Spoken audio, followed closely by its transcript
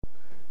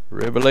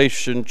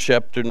Revelation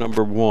chapter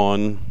number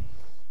 1,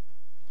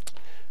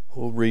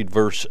 we'll read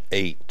verse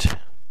 8.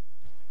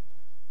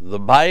 The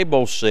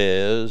Bible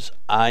says,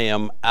 I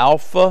am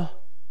Alpha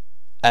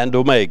and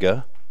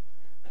Omega,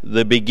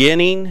 the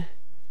beginning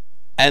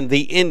and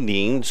the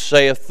ending,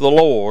 saith the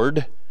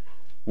Lord,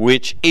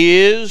 which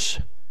is,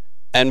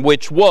 and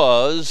which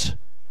was,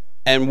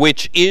 and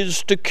which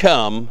is to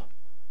come,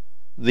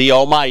 the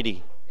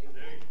Almighty.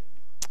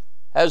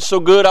 That's so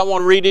good, I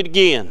want to read it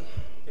again.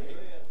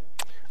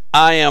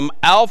 I am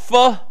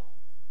Alpha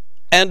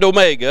and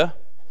Omega,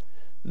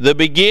 the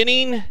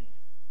beginning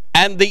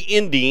and the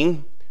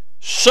ending,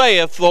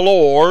 saith the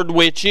Lord,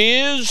 which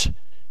is,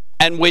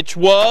 and which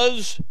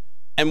was,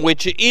 and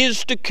which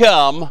is to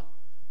come,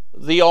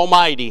 the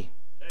Almighty.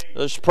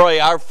 Let's pray.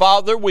 Our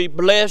Father, we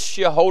bless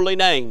your holy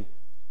name.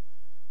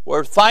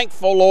 We're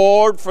thankful,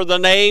 Lord, for the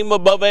name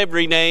above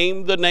every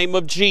name, the name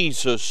of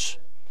Jesus.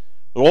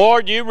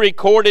 Lord, you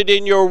recorded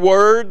in your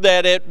word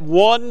that at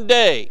one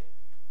day,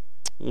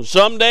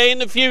 someday in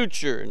the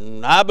future,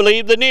 and I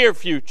believe the near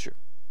future,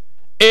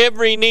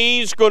 every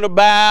knee's going to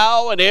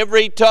bow and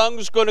every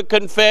tongue's going to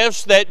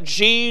confess that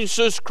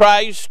Jesus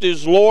Christ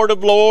is Lord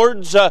of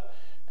lords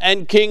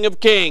and King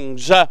of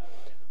kings.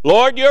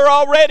 Lord, you're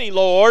already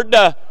Lord,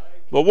 but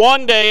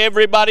one day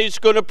everybody's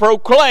going to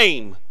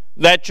proclaim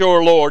that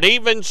you're Lord.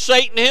 Even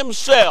Satan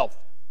himself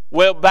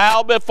will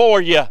bow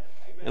before you.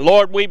 And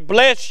Lord, we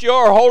bless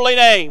your holy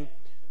name.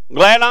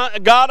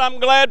 God,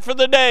 I'm glad for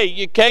the day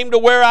you came to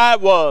where I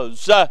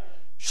was,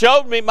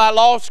 showed me my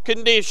lost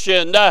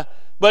condition,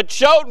 but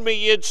showed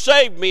me you'd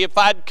save me if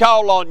I'd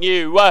call on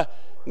you.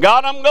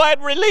 God, I'm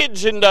glad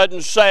religion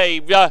doesn't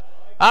save.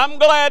 I'm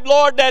glad,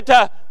 Lord,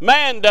 that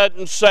man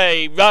doesn't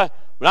save.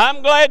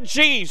 I'm glad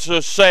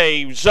Jesus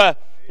saves.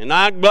 And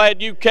I'm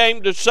glad you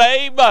came to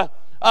save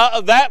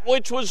that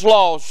which was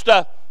lost.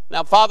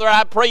 Now, Father,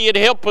 I pray you'd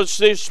help us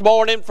this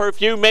morning for a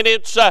few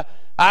minutes.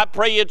 I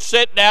pray you'd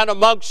sit down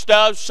amongst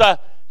us.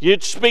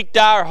 You'd speak to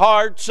our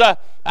hearts.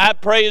 I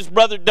pray as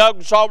Brother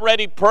Doug's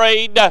already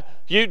prayed,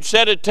 you'd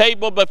set a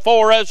table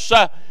before us.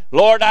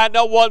 Lord, I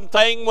know one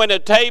thing. When a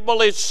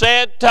table is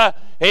set,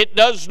 it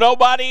does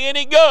nobody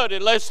any good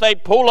unless they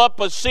pull up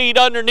a seat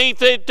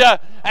underneath it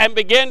and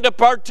begin to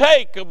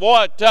partake of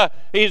what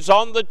is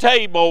on the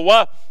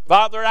table.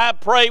 Father, I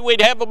pray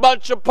we'd have a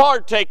bunch of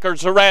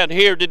partakers around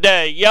here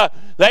today.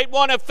 They'd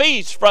want to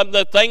feast from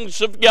the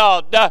things of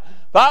God.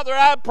 Father,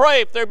 I pray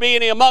if there be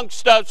any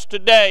amongst us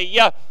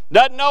today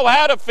doesn't know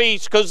how to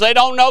feast because they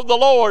don't know the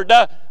Lord,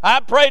 I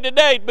pray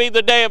today be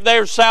the day of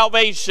their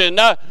salvation.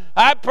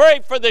 I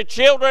pray for the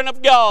children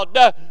of God.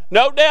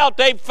 No doubt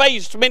they've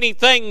faced many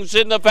things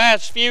in the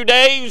past few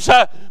days,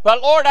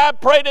 but Lord, I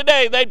pray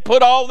today they'd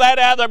put all that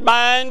out of their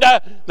mind.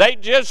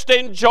 They'd just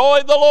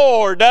enjoy the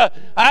Lord.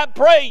 I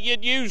pray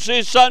you'd use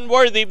this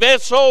unworthy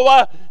vessel,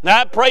 and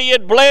I pray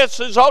you'd bless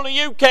as only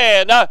you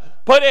can.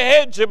 Put a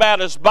hedge about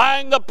us,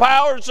 bind the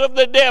powers of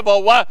the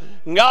devil. God,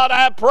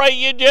 I pray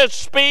you just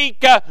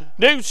speak,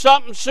 do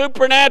something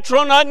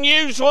supernatural and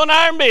unusual in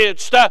our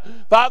midst.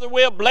 Father,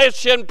 we'll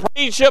bless you and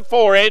praise you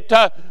for it,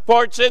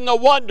 for it's in the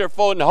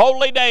wonderful and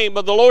holy name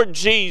of the Lord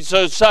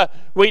Jesus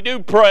we do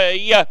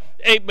pray.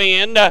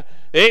 Amen.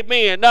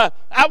 Amen.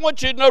 I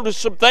want you to notice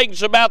some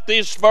things about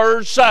this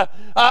verse.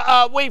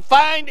 We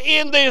find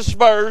in this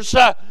verse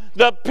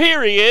the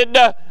period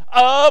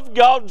of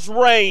God's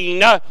reign.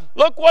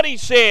 Look what he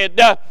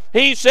said.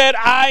 He said,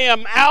 I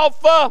am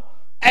Alpha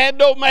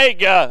and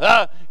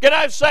Omega. Can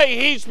I say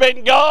he's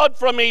been God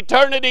from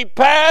eternity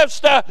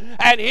past,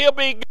 and he'll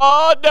be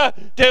God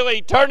to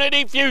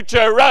eternity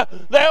future.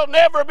 There'll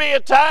never be a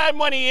time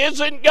when he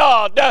isn't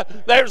God.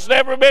 There's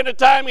never been a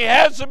time he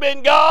hasn't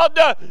been God.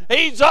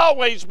 He's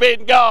always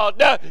been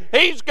God.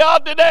 He's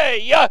God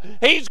today.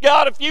 He's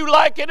God if you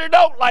like it or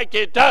don't like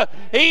it.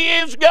 He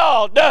is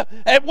God.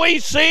 And we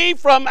see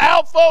from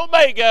Alpha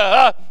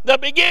Omega, the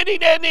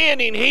beginning and the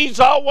ending, he's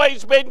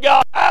always been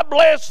God. I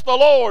bless the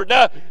Lord.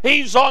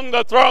 He's on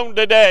the throne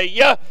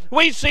today.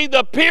 We see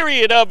the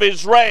period of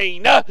his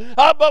reign,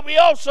 but we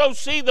also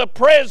see the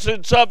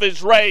presence of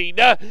his reign.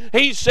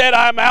 He said,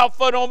 I'm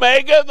Alpha and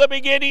Omega, the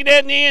beginning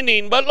and the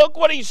ending. But look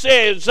what he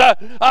says,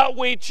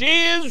 which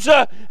is,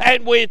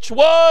 and which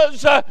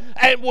was,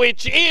 and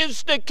which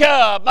is to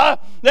come.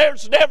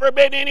 There's never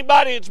been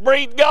anybody that's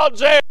breathed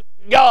God's air.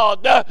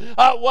 God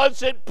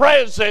wasn't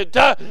present.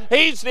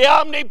 He's the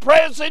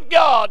omnipresent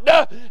God.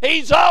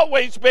 He's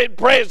always been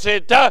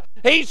present.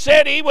 He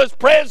said he was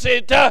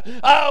present,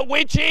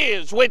 which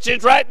is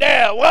right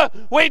now,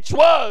 which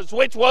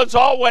was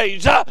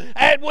always,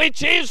 and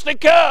which is to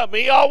come.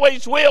 He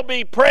always will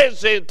be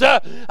present.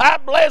 I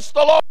bless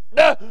the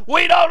Lord.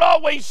 We don't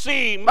always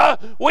see him.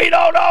 We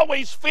don't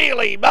always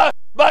feel him.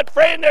 But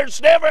friend,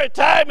 there's never a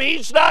time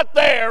He's not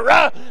there.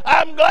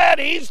 I'm glad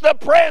He's the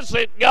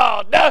present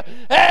God.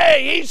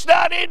 Hey, He's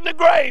not in the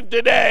grave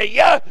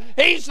today.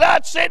 He's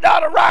not sitting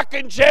on a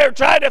rocking chair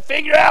trying to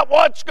figure out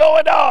what's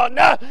going on.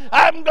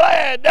 I'm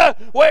glad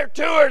where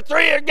two or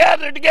three are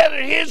gathered together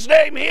in His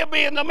name, He'll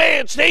be in the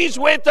midst. He's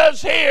with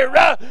us here.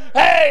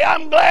 Hey,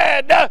 I'm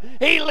glad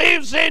He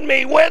lives in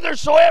me.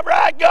 Whithersoever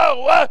I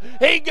go,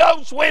 He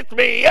goes with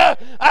me.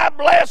 I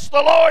bless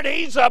the Lord.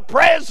 He's a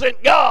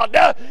present God.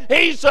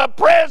 He's a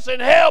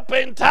present help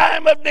in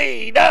time of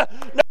need. No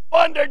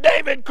wonder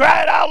David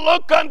cried, I'll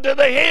look unto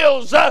the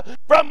hills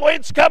from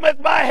whence cometh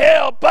my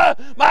help.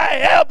 My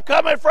help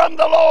cometh from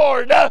the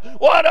Lord.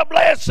 What a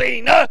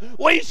blessing.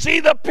 We see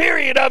the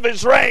period of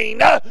His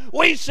reign.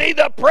 We see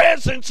the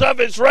presence of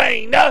His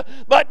reign.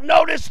 But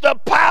notice the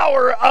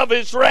power of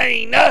His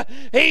reign.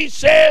 He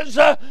says,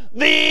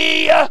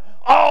 the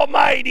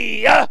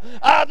Almighty.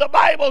 The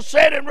Bible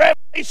said in Revelation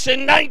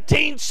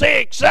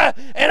 19:6,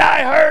 and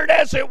I heard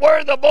as it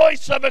were the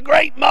voice of a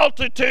great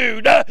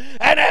multitude,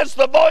 and as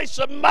the voice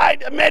of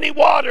many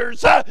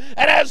waters, and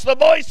as the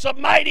voice of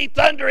mighty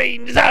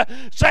thunderings,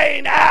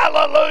 saying,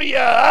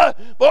 Hallelujah,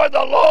 for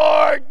the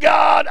Lord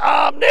God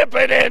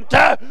omnipotent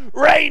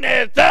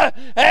reigneth.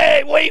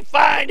 Hey, we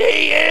find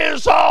He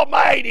is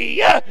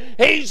Almighty.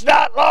 He's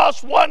not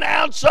lost 1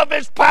 ounce of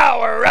His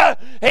power.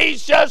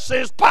 He's just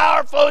as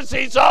powerful as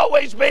He's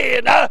always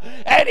been,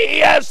 and He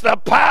has the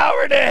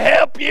power to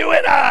help you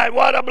and I.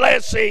 What a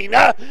blessing.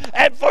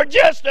 And for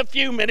just a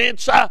few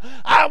minutes,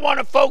 I want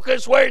to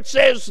focus where it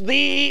says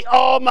the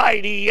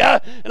Almighty,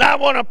 and I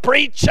want to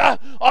preach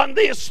on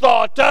this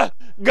thought,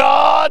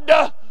 God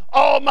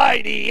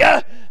Almighty.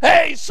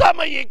 Hey, some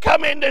of you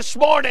come in this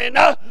morning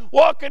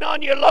walking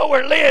on your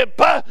lower lip.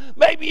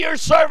 Maybe you're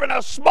serving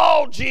a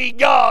small G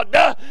God.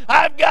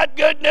 I've got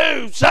good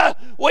news.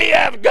 We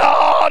have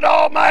God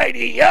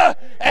Almighty.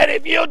 And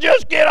if you'll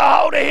just get a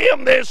hold of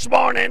Him this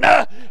morning,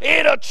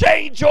 it'll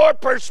change your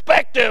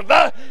perspective.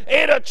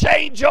 It'll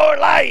change your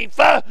life.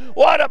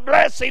 What a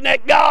blessing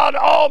that God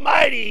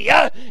Almighty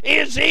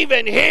is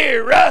even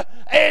here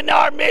in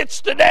our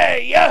midst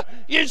today.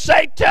 You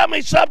say, tell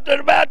me something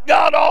about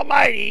God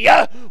Almighty.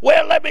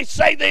 Well, let me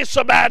say this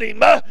about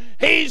Him.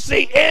 He's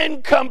the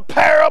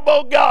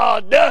incomparable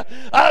God.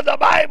 The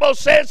Bible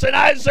says in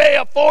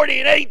Isaiah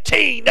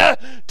 40:18,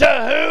 to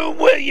whom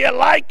will you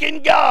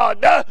liken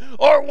God?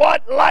 Or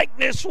what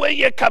likeness will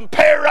you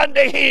compare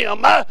unto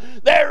Him?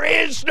 There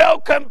is no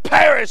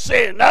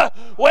comparison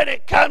when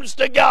it comes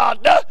to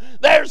God.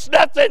 There's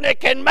nothing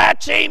that can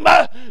match Him,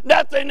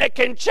 nothing that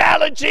can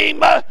challenge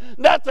Him,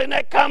 nothing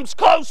that comes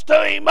close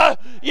to Him.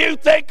 You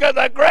think of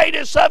the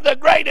greatest of the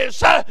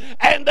greatest,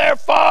 and they're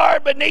far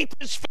beneath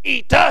His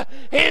feet.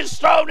 His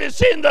throne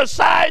is in the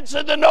sides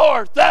of the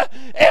north.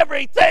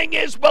 Everything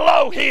is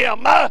below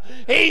Him.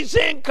 He's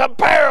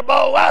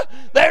incomparable.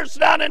 There's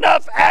not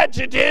enough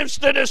adjectives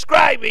to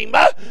describe Him.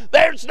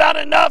 There's not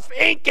enough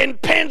ink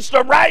and pens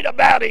to write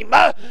about Him.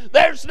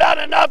 There's not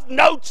enough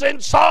notes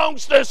and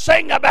songs to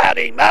sing about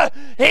Him.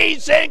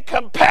 He's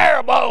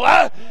incomparable.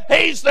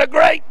 He's the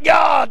great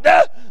God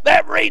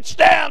that reached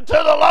down to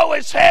the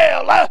lowest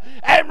hell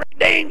and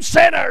redeemed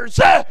sinners.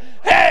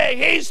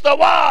 Hey, He's the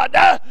one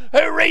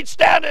who reached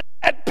down to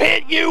that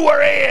pit you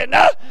were in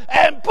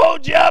and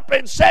pulled you up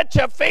and set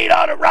your feet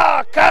on a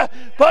rock,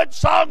 put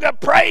song of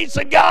praise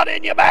of God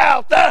in your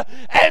mouth,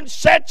 and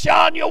set you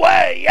on your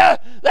way.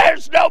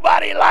 There's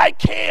nobody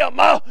like Him.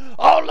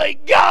 Only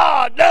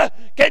God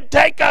can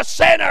take a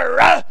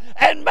sinner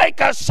and make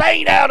a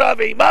saint out of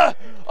him.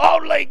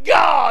 Only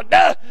God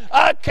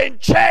can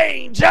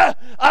change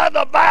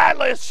the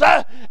vilest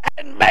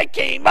and make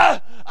him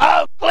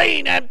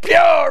clean and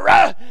pure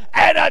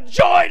and a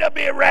joy to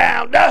be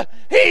around.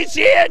 He's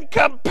the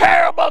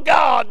incomparable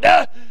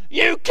God.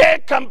 You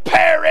can't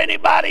compare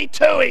anybody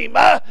to Him.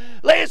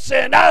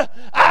 Listen,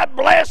 I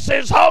bless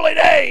His holy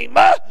name.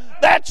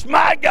 That's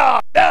my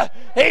God.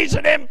 He's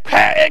an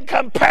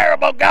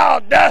incomparable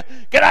God.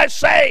 Can I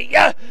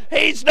say,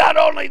 He's not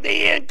only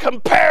the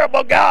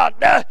incomparable God,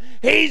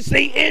 He's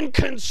the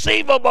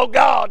inconceivable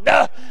God.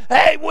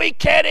 Hey, we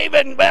can't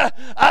even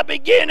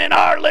begin in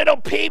our little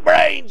pea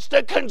brains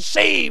to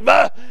conceive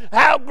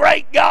how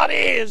great God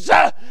is.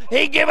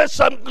 He gave us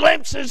some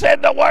glimpses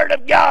in the Word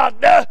of God,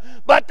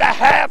 but the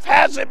half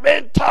hasn't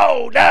been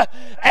told.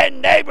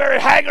 And neighbor,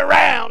 hang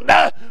around.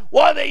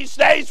 One of these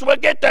days we'll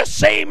get to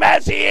see Him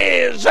as He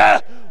is.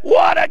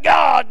 What a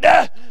God.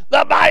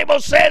 The Bible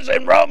says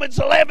in Romans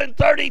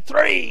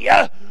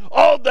 11:33,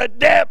 oh, the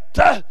depth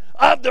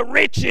of the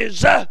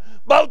riches,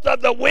 both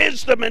of the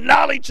wisdom and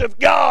knowledge of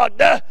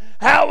God.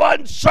 How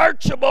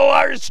unsearchable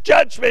are His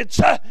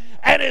judgments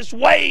and His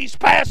ways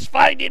past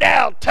finding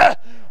out.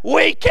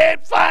 We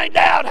can't find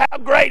out how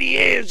great He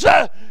is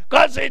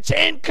because it's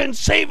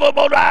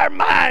inconceivable to our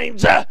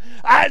minds.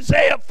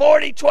 Isaiah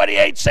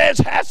 40:28 says,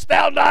 hast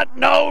thou not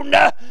known,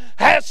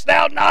 hast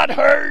thou not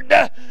heard,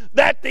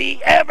 that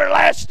the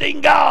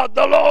everlasting God,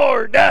 the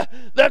Lord,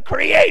 the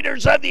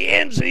creators of the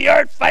ends of the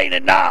earth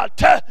fainted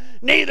not,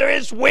 neither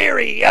is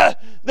weary.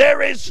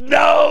 There is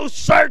no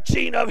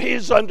searching of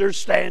his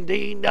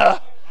understanding.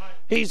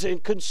 He's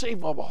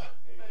inconceivable.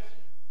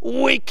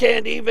 We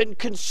can't even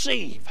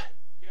conceive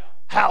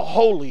how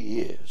holy he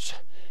is,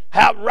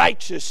 how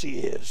righteous he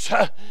is,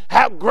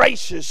 how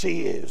gracious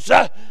he is,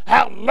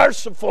 how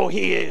merciful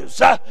he is,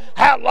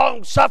 how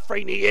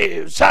long-suffering he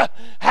is,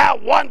 how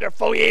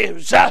wonderful he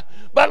is.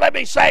 But let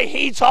me say,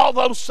 he's all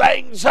those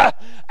things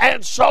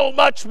and so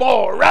much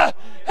more.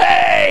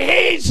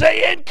 Hey, he's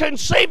the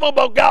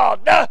inconceivable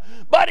God,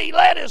 but he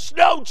let us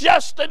know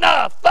just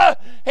enough.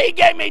 He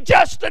gave me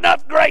just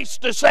enough grace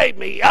to save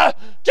me,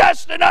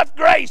 just enough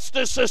grace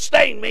to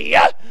sustain me,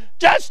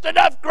 just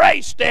enough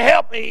grace to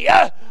help me.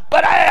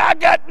 But I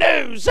got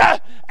news.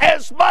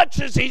 As much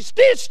as he's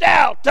dished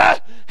out,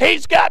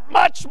 he's got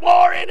much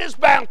more in his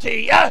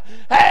bounty.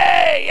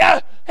 Hey,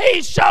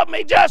 he's shown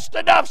me just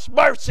enough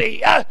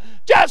mercy,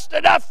 just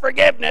enough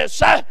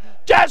forgiveness,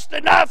 just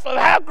enough of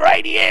how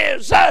great he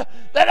is that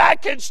I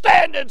can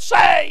stand and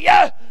say,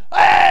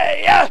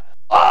 hey,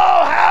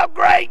 oh, how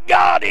great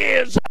God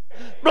is.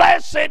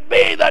 Blessed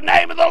be the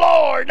name of the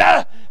Lord.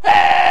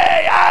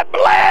 Hey, I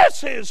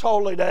bless his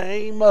holy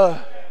name.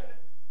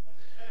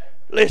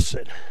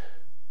 Listen,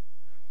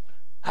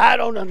 I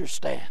don't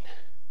understand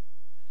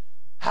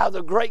how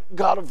the great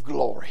God of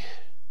glory,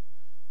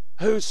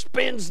 who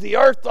spins the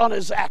earth on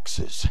his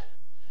axis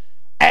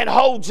and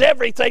holds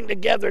everything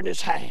together in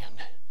his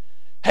hand,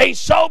 he's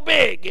so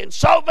big and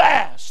so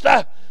vast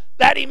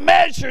that he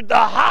measured the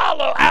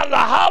hollow, out of the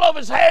hollow of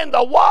his hand,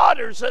 the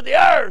waters of the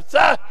earth.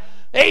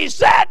 He's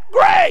that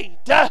great,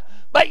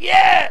 but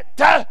yet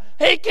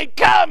he can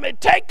come and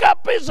take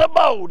up his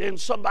abode in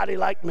somebody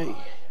like me.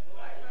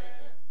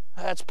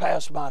 That's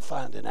past my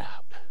finding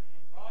out.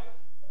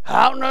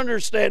 I don't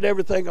understand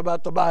everything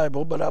about the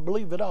Bible, but I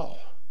believe it all.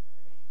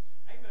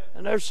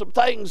 And there's some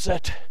things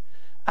that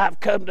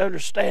I've come to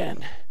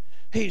understand.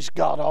 He's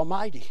God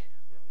Almighty.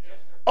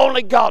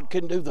 Only God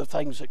can do the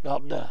things that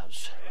God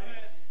does.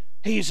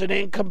 He's an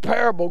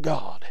incomparable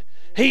God.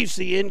 He's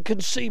the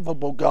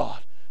inconceivable God.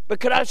 But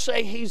could I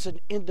say he's an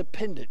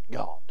independent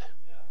God?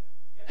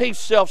 He's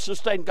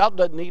self-sustained. God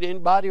doesn't need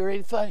anybody or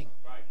anything.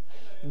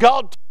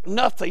 God took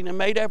nothing and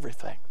made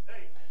everything.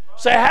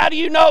 Say, how do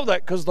you know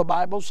that? Because the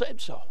Bible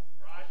said so.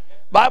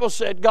 Bible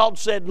said, God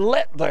said,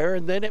 let there,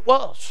 and then it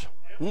was.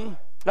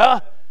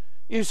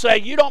 You say,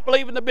 you don't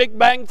believe in the Big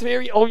Bang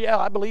Theory? Oh, yeah,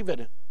 I believe in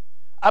it.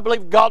 I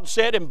believe God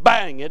said, and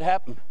bang, it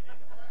happened.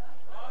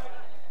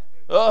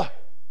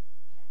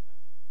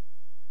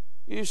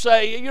 You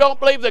say, you don't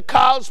believe the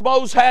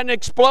cosmos had an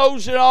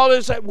explosion and all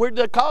this? Where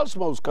did the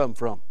cosmos come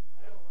from?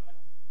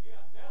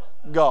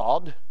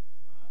 God.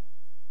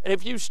 And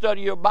if you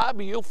study your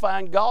Bible, you'll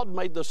find God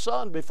made the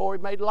sun before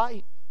he made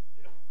light.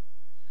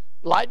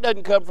 Light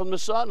doesn't come from the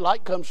sun.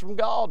 Light comes from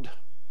God.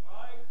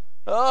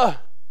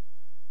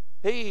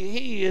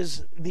 He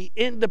is the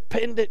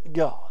independent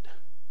God.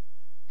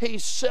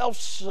 He's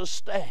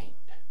self-sustained.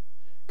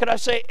 Can I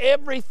say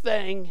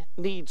everything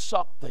needs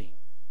something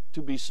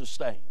to be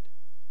sustained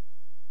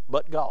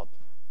but God?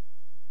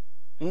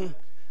 The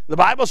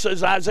Bible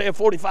says, Isaiah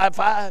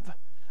 45:5,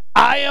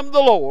 I am the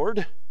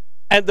Lord,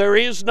 and there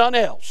is none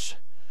else.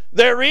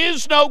 There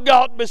is no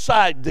God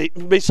beside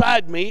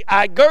me.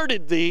 I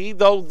girded thee,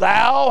 though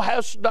thou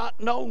hast not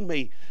known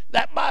me.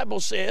 That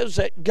Bible says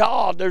that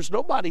God, there's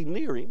nobody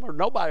near him or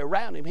nobody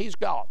around him. He's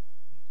God.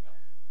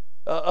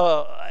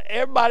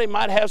 Everybody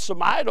might have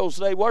some idols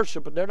they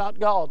worship, but they're not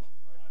God.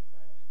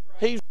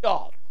 He's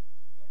God.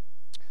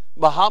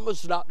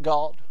 Muhammad's not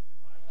God.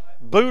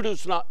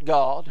 Buddha's not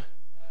God.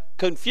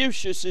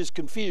 Confucius is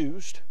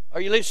confused.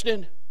 Are you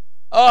listening?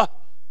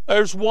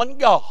 There's one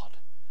God.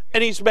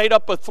 And he's made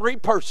up of three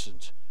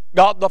persons.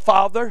 God the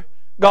Father,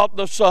 God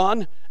the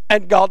Son,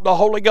 and God the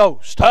Holy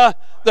Ghost.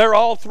 They're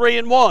all three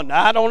in one.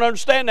 I don't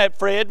understand that,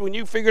 Fred. When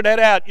you figure that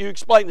out, you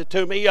explain it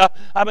to me.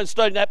 I've been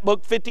studying that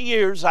book 50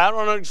 years. I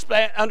don't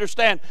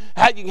understand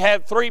how you can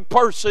have three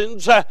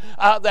persons that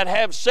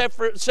have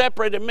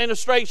separate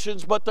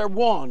administrations, but they're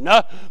one.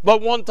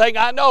 But one thing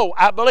I know,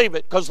 I believe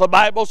it, because the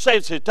Bible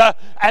says it,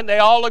 and they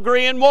all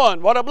agree in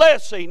one. What a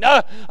blessing.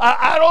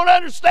 I don't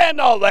understand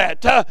all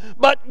that.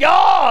 But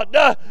God,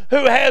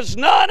 who has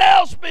none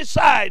else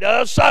beside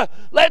us,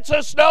 lets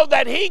us know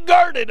that he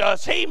girded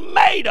us. He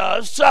made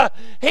us.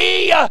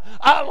 He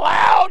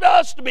allowed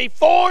us to be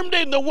formed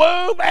in the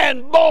womb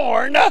and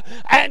born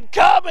and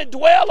come and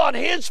dwell on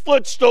his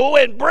footstool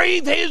and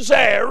breathe his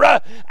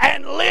air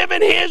and live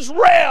in his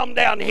realm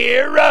down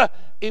here,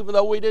 even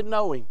though we didn't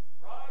know him.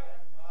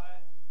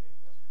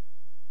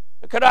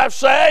 Could I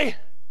say,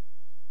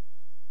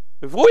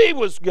 if we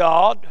was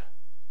God,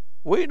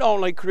 we'd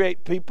only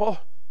create people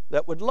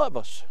that would love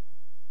us.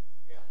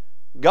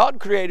 God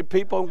created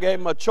people and gave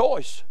them a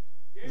choice.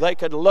 They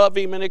could love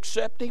him and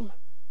accept him,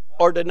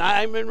 or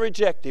deny him and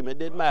reject him. It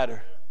didn't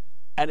matter.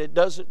 And it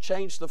doesn't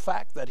change the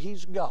fact that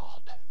he's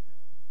God.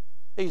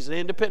 He's an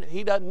independent.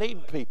 He doesn't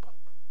need people.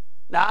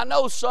 Now, I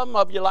know some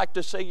of you like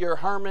to say you're a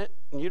hermit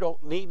and you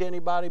don't need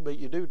anybody, but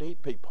you do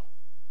need people.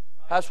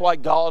 That's why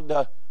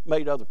God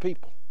made other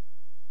people.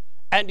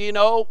 And you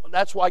know,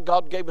 that's why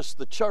God gave us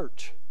the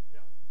church.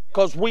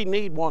 Because we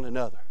need one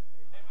another.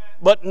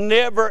 But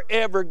never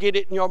ever get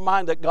it in your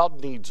mind that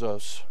God needs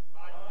us.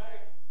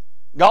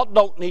 God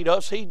don't need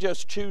us. He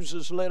just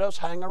chooses to let us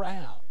hang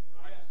around.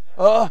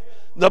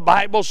 The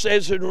Bible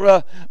says in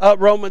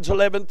Romans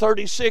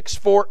 11:36,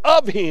 for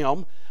of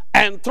Him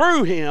and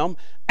through Him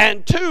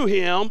and to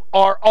Him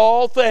are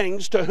all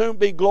things, to whom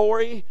be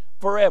glory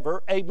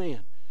forever.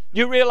 Amen.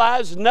 You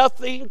realize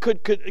nothing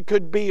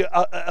could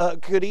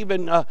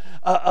even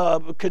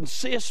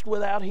consist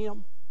without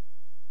Him?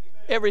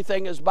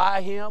 Everything is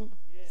by Him,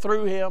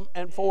 through Him,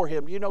 and for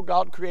Him. You know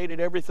God created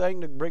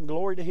everything to bring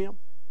glory to Him?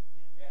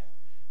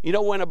 You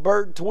know when a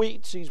bird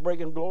tweets, he's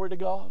bringing glory to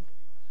God?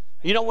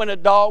 You know when a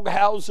dog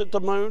howls at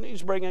the moon,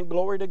 he's bringing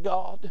glory to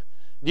God?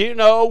 Do you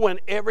know when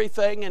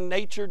everything in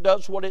nature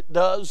does what it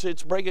does,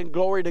 it's bringing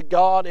glory to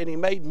God? And He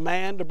made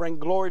man to bring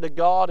glory to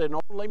God, and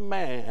only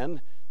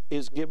man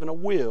is given a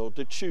will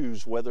to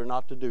choose whether or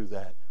not to do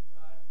that.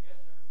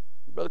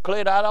 Brother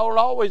Clint, I don't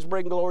always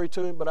bring glory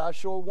to Him, but I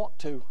sure want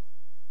to,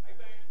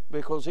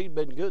 because He's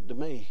been good to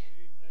me.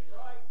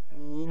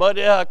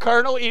 But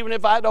Colonel, even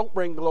if I don't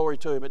bring glory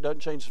to Him, it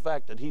doesn't change the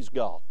fact that He's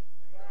God.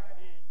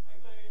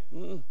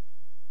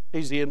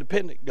 He's the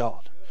independent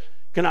God.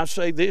 Can I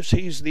say this?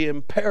 He's the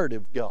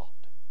imperative God.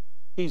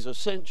 He's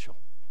essential.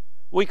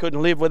 We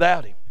couldn't live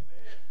without Him.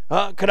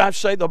 Can I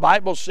say the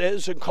Bible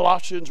says in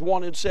Colossians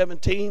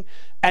 1:17,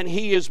 and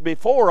He is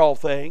before all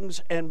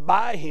things, and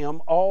by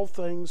Him all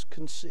things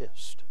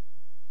consist.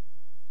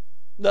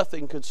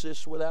 Nothing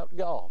consists without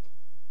God.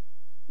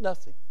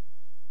 Nothing.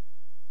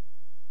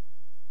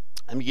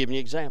 Let me give you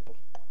an example.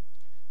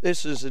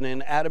 This is an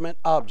inanimate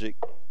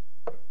object.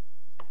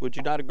 Would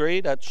you not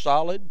agree? That's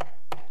solid.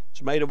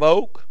 It's made of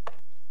oak.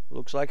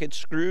 Looks like it's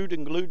screwed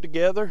and glued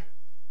together.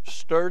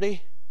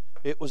 Sturdy.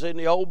 It was in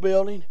the old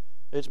building.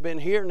 It's been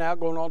here now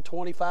going on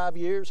 25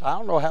 years. I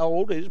don't know how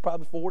old it is.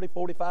 Probably 40,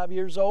 45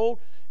 years old.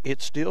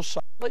 It's still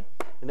solid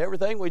and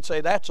everything. We'd say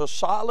that's a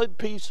solid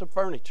piece of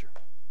furniture.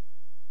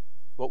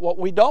 But what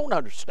we don't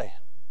understand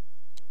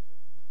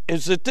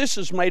is that this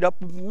is made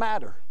up of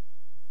matter.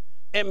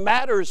 And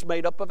matter is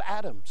made up of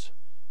atoms.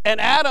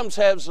 And atoms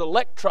have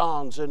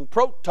electrons and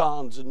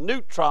protons and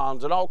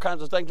neutrons and all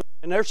kinds of things.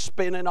 And they're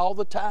spinning all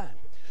the time.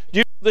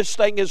 This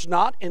thing is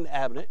not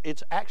inanimate.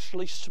 It's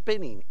actually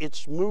spinning.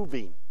 It's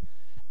moving.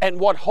 And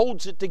what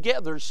holds it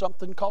together is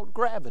something called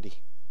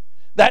gravity.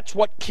 That's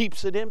what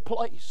keeps it in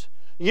place.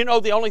 You know,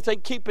 the only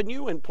thing keeping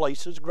you in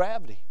place is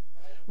gravity.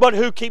 But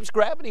who keeps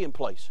gravity in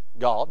place?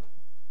 God.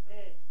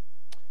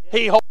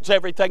 He holds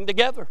everything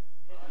together.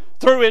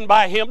 Through and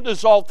by Him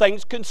does all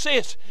things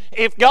consist.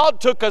 If God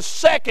took a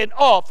second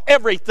off,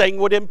 everything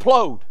would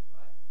implode.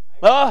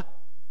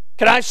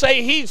 Can I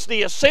say He's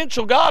the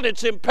essential God?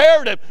 It's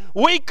imperative.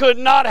 We could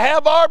not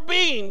have our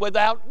being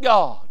without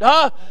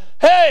God.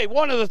 Hey,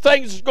 one of the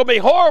things that's going to be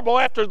horrible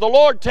after the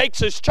Lord takes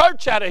His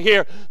church out of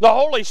here, the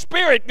Holy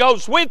Spirit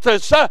goes with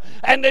us,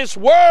 and this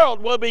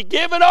world will be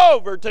given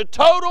over to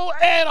total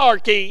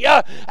anarchy,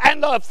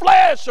 and the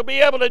flesh will be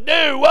able to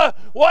do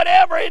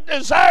whatever it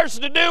desires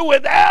to do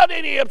without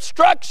any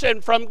obstruction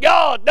from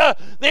God.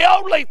 The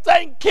only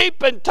thing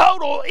keeping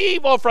total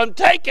evil from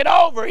taking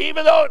over,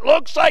 even though it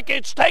looks like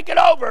it's taken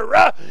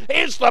over,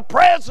 is the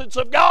presence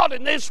of God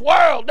in this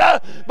world.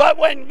 But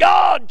when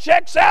God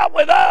checks out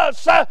with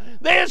us,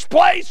 this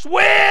place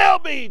will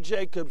be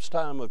Jacob's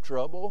time of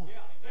trouble.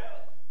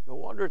 No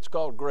wonder it's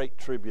called Great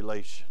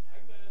Tribulation.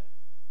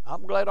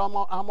 I'm glad I'm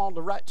on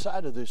the right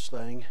side of this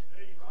thing.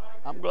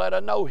 I'm glad I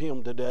know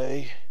Him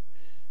today.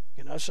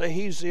 Can I say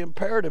He's the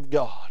imperative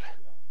God?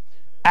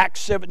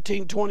 Acts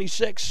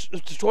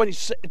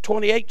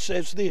 17:28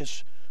 says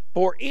this,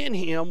 for in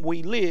Him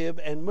we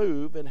live and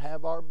move and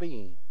have our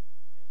being.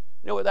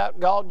 You know, without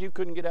God you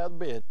couldn't get out of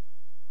bed.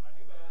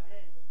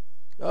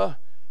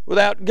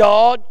 Without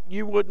God,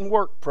 you wouldn't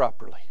work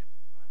properly.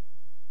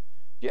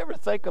 Do you ever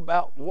think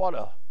about what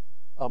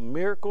a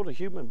miracle the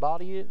human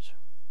body is?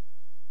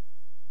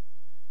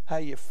 How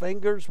your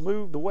fingers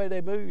move the way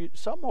they move.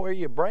 Somewhere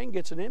your brain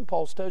gets an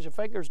impulse, tells your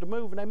fingers to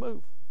move, and they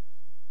move.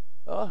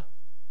 How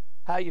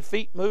your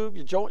feet move,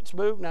 your joints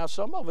move. Now,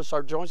 some of us,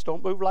 our joints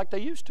don't move like they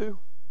used to,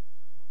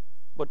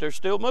 but they're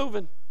still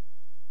moving.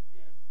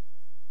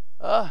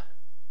 So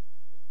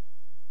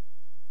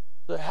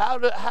how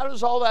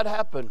does all that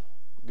happen?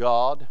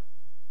 God.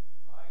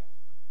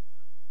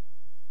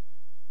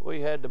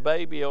 We had the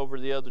baby over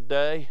the other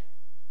day.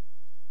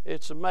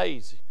 It's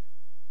amazing.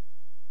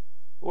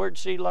 Where'd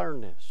she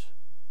learn this?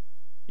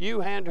 You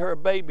hand her a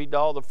baby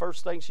doll, the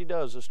first thing she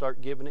does is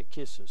start giving it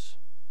kisses.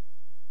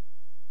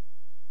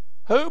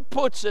 Who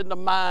puts in the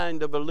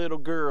mind of a little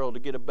girl to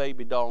get a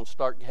baby doll and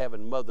start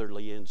having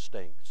motherly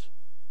instincts?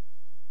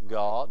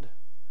 God.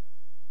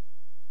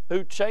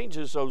 Who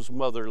changes those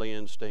motherly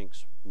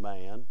instincts?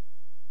 Man.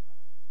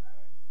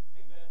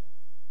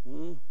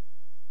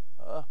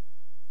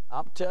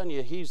 I'm telling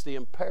you, He's the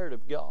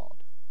imperative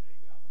God.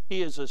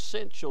 He is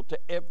essential to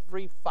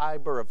every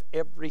fiber of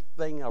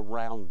everything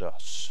around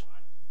us.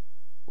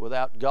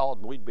 Without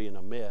God, we'd be in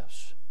a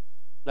mess.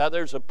 Now,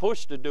 there's a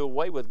push to do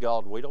away with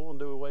God. We don't want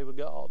to do away with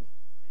God.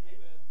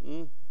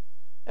 And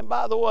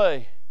by the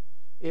way,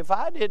 if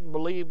I didn't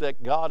believe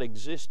that God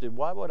existed,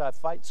 why would I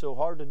fight so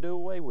hard to do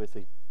away with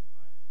Him?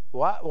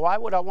 Why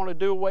would I want to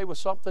do away with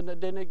something that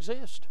didn't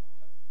exist?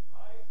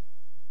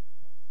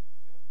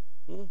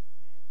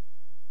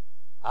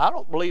 I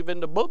don't believe in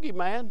the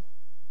boogeyman.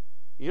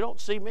 You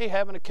don't see me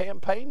having a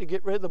campaign to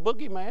get rid of the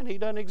boogeyman. He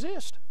doesn't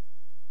exist.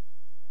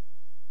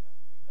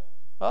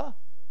 Huh?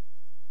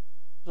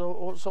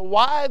 So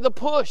why the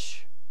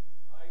push?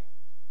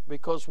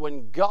 Because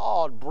when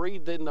God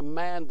breathed into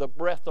man the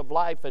breath of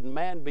life and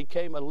man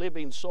became a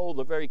living soul,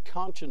 the very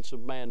conscience of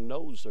man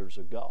knows there's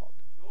a God.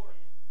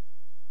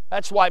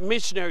 That's why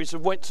missionaries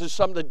have went to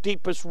some of the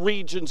deepest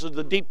regions of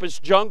the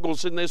deepest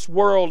jungles in this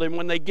world, and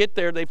when they get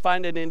there they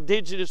find an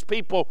indigenous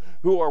people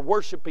who are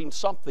worshiping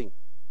something.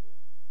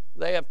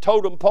 They have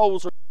totem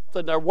poles or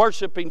something. They're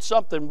worshiping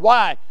something.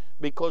 Why?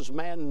 Because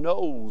man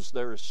knows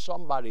there is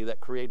somebody that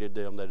created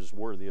them that is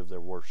worthy of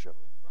their worship.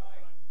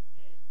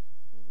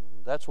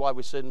 That's why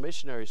we send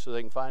missionaries, so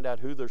they can find out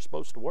who they're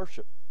supposed to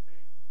worship.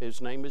 His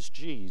name is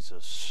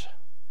Jesus.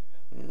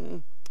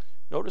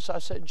 Notice I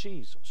said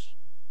Jesus.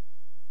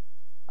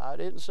 I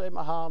didn't say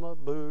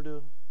Muhammad,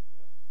 Buddha.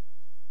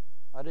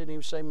 I didn't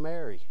even say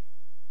Mary.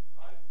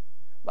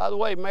 By the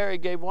way, Mary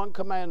gave one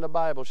command in the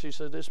Bible. She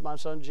said, "This is my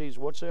son Jesus.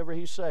 Whatsoever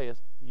he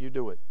saith, you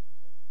do it."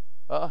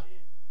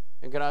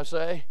 And can I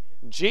say,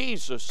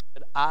 Jesus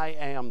said, "I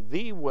am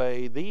the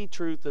way, the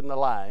truth, and the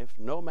life.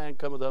 No man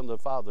cometh unto the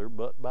Father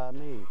but by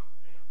me."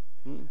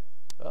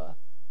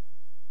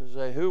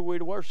 Say, who are we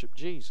to worship?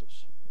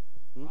 Jesus.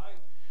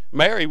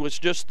 Mary was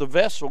just the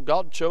vessel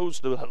God chose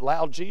to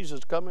allow Jesus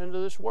to come into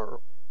this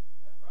world.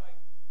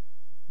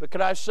 But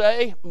can I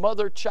say,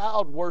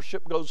 mother-child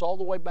worship goes all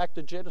the way back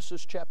to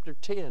Genesis chapter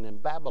 10 in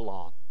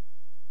Babylon.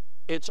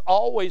 It's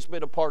always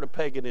been a part of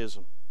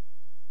paganism.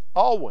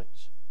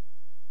 Always.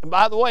 And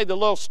by the way, the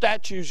little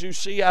statues you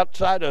see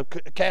outside of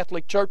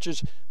Catholic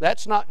churches,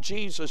 that's not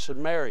Jesus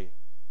and Mary.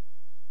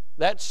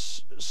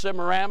 That's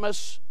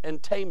Semiramis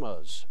and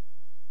Tammuz.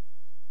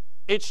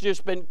 It's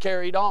just been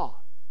carried on.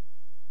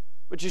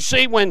 But you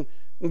see, when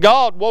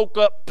God woke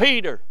up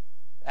Peter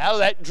out of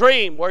that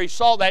dream where he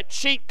saw that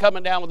sheet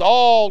coming down with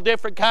all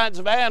different kinds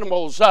of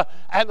animals,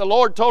 and the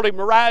Lord told him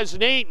to rise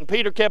and eat, and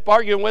Peter kept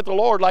arguing with the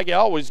Lord like he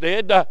always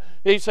did.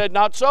 He said,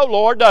 "Not so,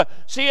 Lord.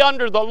 See,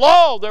 under the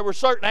law there were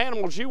certain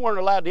animals you weren't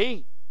allowed to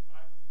eat."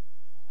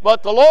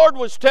 But the Lord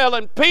was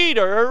telling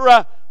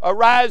Peter,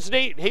 "Arise and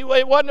eat."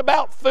 It wasn't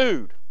about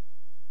food.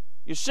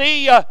 You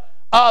see, the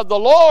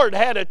Lord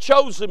had a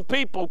chosen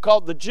people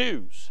called the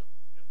Jews.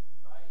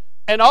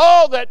 And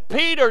all that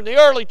Peter and the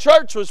early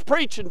church was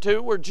preaching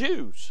to were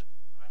Jews.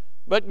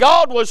 But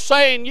God was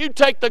saying, you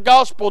take the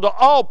gospel to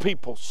all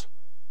peoples.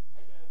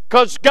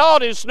 Because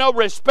God is no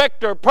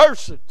respecter of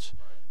persons.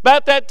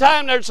 About that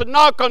time there's a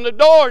knock on the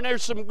door, and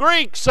there's some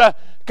Greeks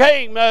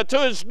came to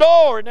his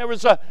door, and there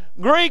was a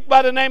Greek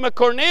by the name of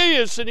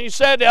Cornelius, and he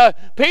said,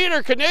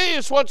 "Peter,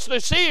 Cornelius wants to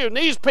see you." And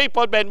these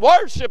people had been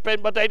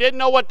worshiping, but they didn't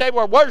know what they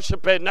were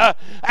worshiping.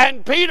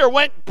 And Peter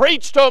went and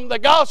preached to them the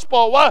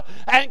gospel,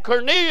 and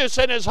Cornelius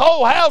and his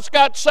whole house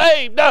got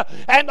saved,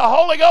 and the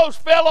Holy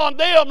Ghost fell on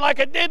them like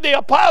it did the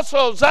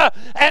apostles.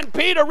 And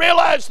Peter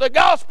realized the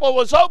gospel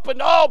was open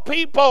to all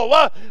people.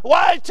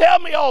 Why tell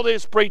me all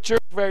this, preacher?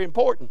 It's very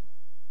important.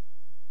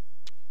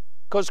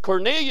 Because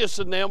Cornelius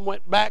and them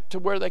went back to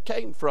where they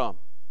came from.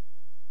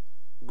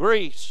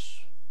 Greece,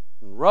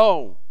 and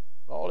Rome,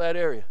 all that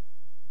area.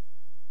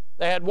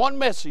 They had one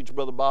message,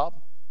 Brother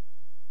Bob.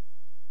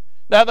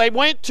 Now they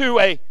went to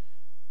a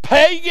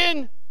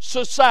pagan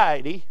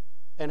society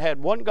and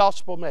had one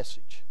gospel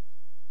message.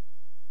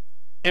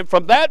 And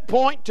from that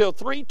point till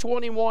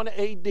 321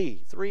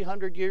 AD,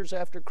 300 years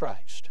after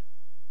Christ,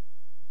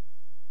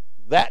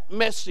 that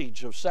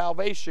message of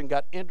salvation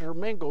got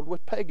intermingled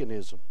with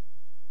paganism.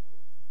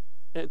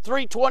 In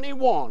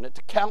 321, at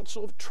the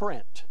Council of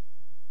Trent,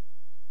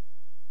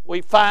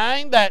 we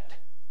find that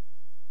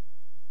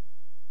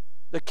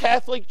the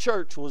Catholic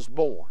Church was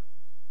born.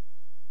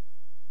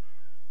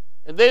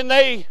 And then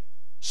they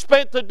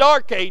spent the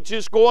Dark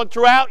Ages going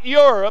throughout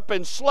Europe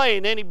and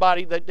slaying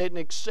anybody that didn't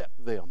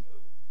accept them.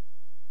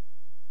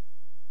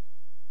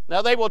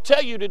 Now they will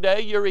tell you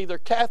today you're either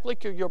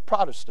Catholic or you're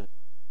Protestant.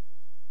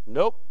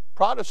 Nope,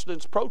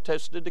 Protestants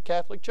protested the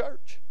Catholic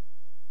Church.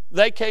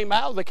 They came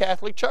out of the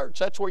Catholic Church.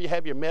 That's where you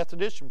have your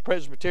Methodists, your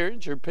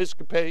Presbyterians, your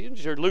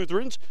Episcopalians, your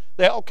Lutherans.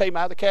 They all came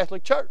out of the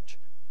Catholic Church.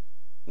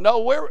 No,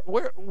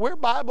 we're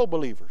Bible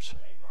believers.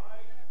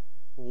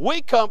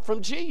 We come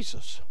from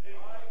Jesus.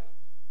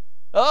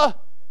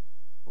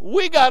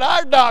 We got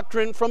our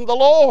doctrine from the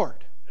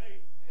Lord.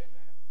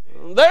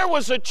 There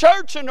was a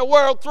church in the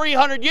world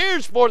 300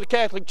 years before the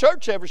Catholic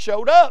Church ever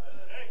showed up.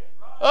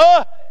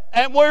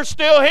 And we're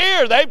still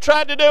here. They've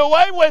tried to do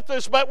away with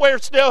us, but we're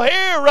still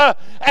here.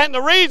 And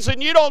the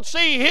reason you don't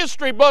see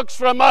history books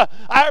from our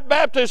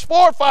Baptist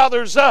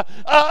forefathers from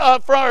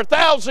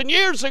 1,000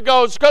 years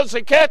ago is because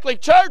the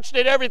Catholic Church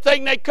did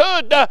everything they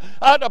could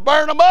to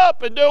burn them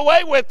up and do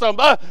away with them.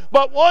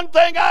 But one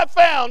thing I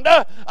found,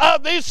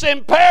 this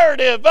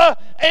imperative,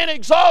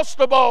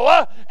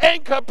 inexhaustible,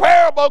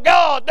 incomparable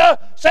God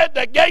said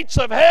the gates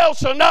of hell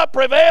shall not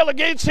prevail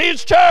against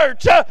His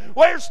church.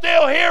 We're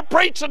still here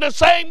preaching the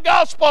same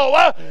gospel,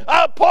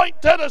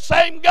 point to the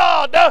same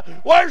God,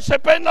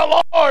 worshiping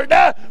the Lord.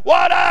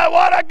 What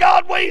a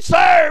God we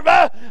serve.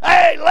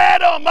 Hey, let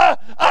them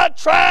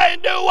try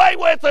and do away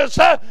with us.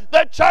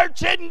 The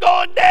church isn't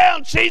going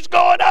down. She's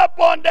going up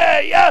one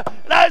day.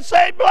 And I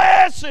say,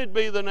 blessed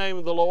be the name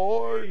of the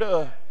Lord.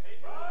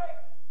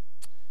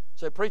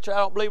 Say, preacher, I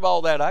don't believe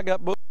all that. I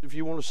got books if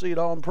you want to see it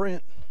all in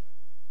print.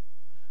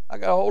 I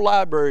got a whole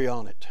library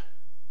on it.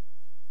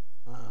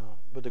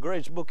 But the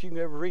greatest book you can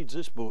ever read is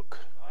this book.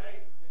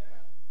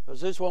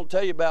 Because this won't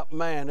tell you about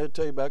man, it'll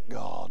tell you about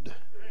God.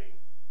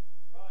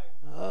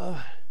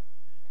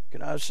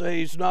 Can I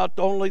say He's not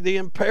only the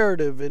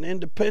imperative and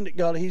independent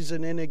God, He's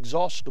an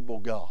inexhaustible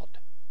God.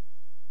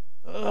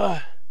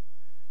 And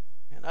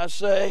I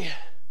say,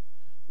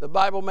 the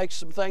Bible makes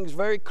some things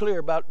very clear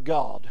about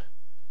God.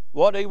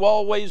 What He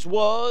always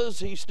was,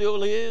 He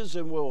still is,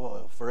 and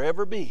will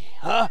forever be.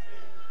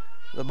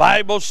 The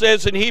Bible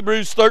says in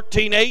Hebrews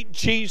 13:8,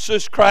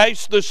 Jesus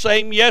Christ the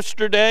same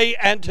yesterday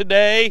and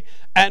today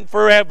and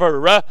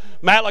forever.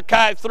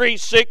 Malachi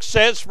 3:6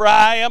 says, for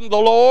I am the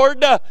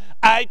Lord,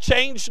 I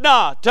change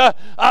not. There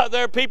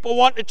are people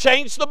wanting to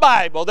change the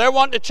Bible. They're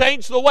wanting to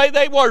change the way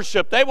they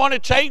worship. They want to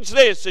change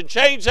this and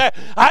change that.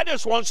 I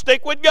just want to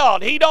stick with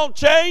God. He don't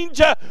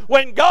change.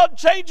 When God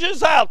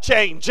changes, I'll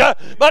change.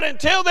 But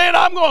until then,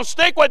 I'm going to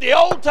stick with the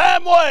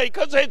old-time way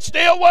because it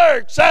still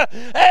works.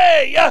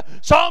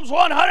 Psalms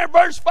 100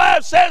 verse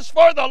 5 says,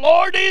 for the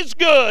Lord is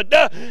good.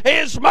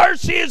 His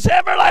mercy is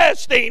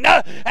everlasting,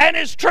 and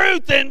His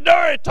truth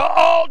endureth to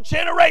all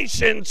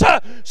generations.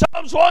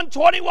 Psalms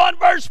 121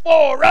 verse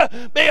 4,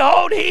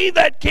 behold, He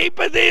that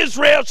keepeth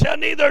Israel shall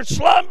neither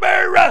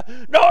slumber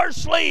nor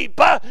sleep.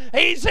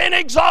 He's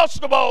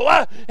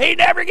inexhaustible. He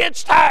never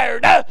gets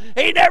tired.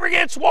 He never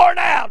gets worn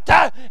out.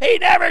 He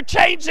never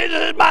changes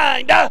His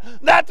mind.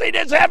 Nothing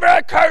has ever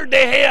occurred to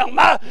Him.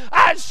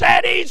 I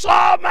said He's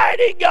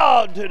Almighty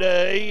God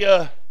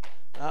today.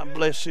 I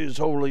bless His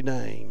holy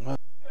name.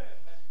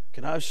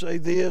 Can I say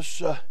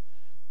this?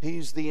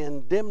 He's the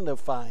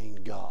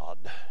indemnifying God.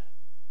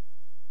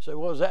 So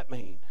what does that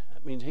mean?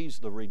 That means He's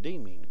the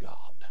redeeming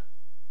God.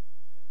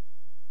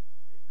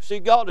 See,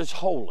 God is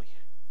holy.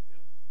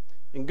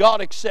 And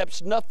God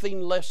accepts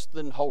nothing less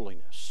than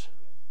holiness.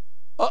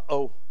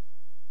 Uh-oh.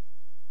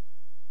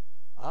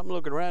 I'm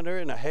looking around there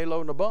in a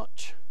halo and a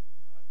bunch.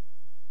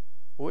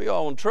 We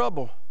all in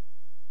trouble.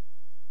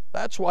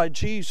 That's why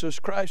Jesus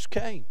Christ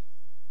came.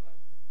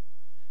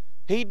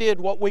 He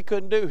did what we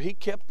couldn't do. He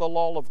kept the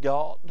law of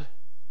God.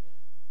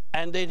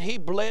 And then He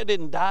bled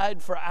and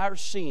died for our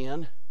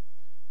sin.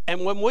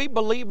 And when we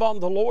believe on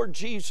the Lord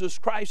Jesus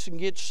Christ and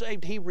get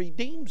saved, He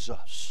redeems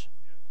us.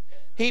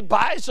 He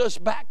buys us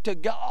back to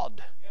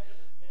God.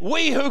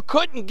 We who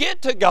couldn't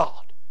get to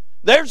God.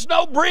 There's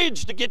no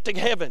bridge to get to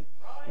heaven.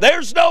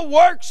 There's no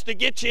works to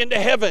get you into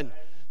heaven.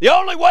 The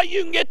only way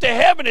you can get to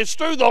heaven is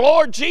through the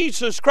Lord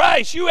Jesus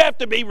Christ. You have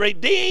to be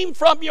redeemed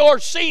from your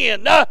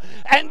sin.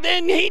 And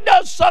then He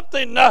does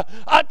something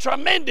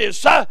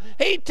tremendous.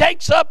 He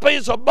takes up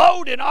His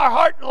abode in our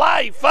heart and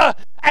life.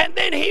 And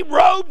then He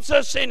robes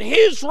us in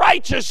His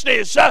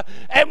righteousness.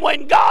 And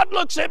when God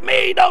looks at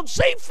me, He don't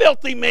see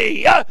filthy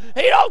me.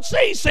 He don't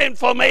see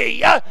sinful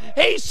me.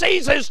 He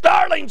sees His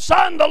darling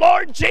Son, the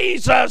Lord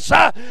Jesus.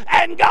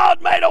 And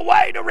God made a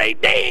way to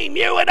redeem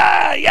you and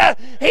I.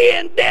 He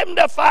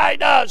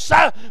indemnified us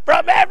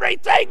from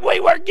everything we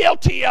were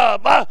guilty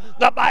of.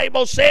 The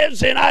Bible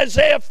says in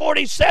Isaiah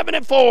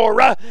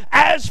 47:4,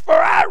 as for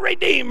our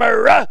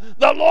Redeemer,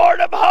 the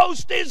Lord of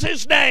hosts is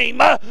His name,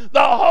 the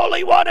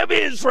Holy One of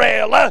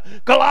Israel.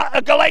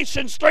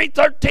 Galatians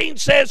 3:13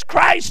 says,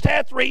 Christ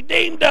hath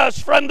redeemed us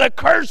from the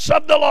curse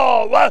of the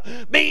law,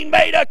 being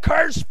made a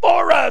curse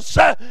for us.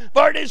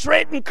 For it is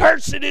written,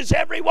 cursed is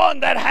everyone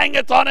that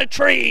hangeth on a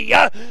tree.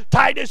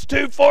 Titus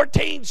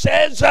 2:14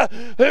 says,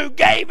 who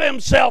gave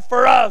Himself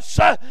for us,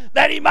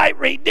 that He might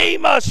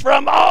redeem us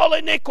from all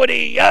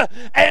iniquity,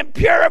 and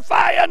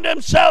purify unto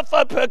Himself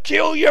a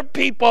peculiar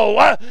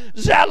people,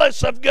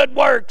 zealous of good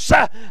works.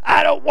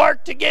 I don't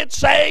work to get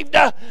saved.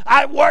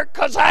 I work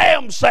because I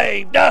am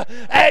saved.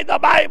 And the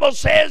Bible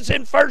says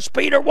in 1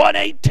 Peter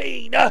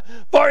 1:18,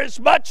 for as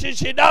much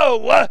as you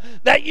know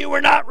that you were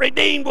not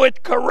redeemed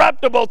with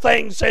corruptible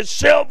things as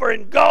silver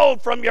and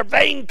gold from your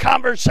vain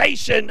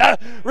conversation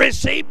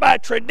received by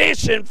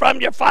tradition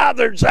from your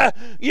fathers,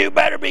 you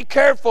better be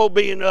careful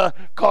being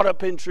caught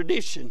up in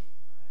tradition.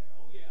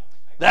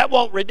 That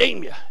won't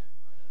redeem you.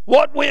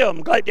 What will?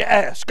 I'm glad you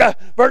asked.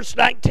 Verse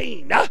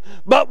 19.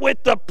 But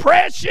with the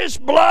precious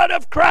blood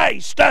of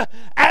Christ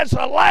as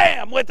a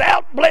lamb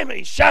without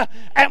blemish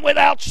and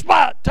without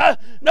spot.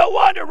 No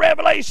wonder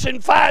Revelation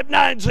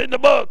 5:9's in the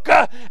book.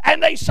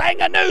 And they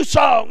sang a new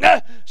song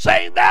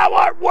saying, Thou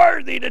art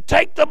worthy to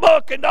take the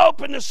book and to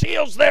open the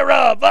seals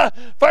thereof.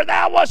 For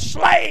thou wast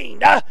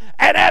slain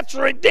and hast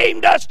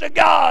redeemed us to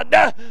God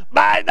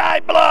by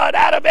thy blood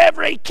out of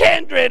every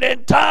kindred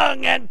and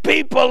tongue and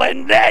people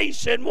and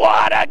nation.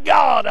 What a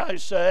God, I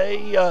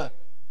say.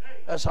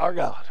 That's our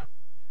God,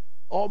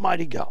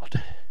 Almighty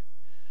God.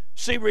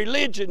 See,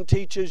 religion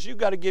teaches you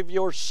got to give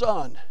your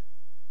son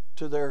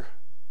to their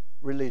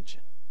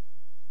religion.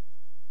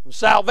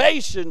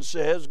 Salvation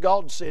says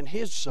God sent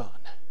His Son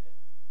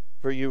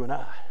for you and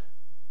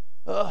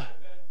I.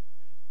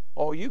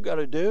 All you got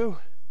to do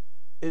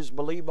is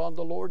believe on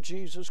the Lord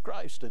Jesus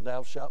Christ, and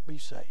thou shalt be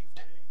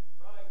saved.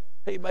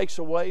 He makes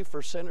a way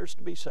for sinners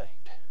to be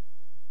saved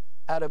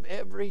out of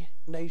every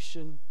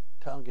nation,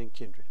 tongue, and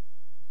kindred.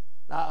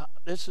 Now,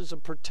 this is a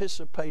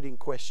participating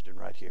question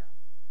right here.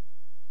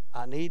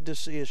 I need to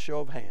see a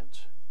show of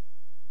hands.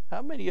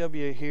 How many of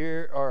you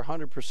here are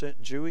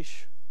 100%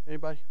 Jewish?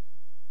 Anybody?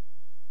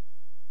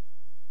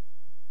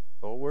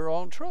 Oh, we're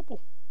all in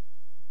trouble.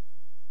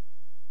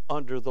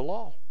 Under the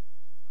law.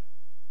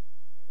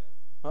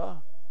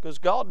 Because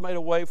God made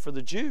a way for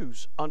the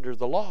Jews under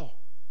the law.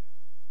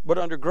 But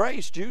under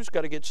grace, Jews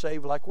got to get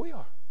saved like we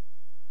are.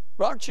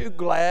 But aren't you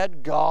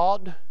glad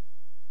God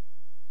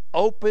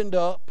opened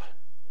up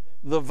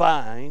the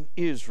vine,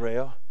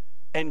 Israel,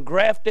 and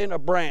grafted in a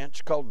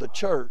branch called the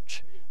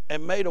church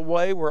and made a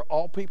way where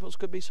all peoples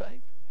could be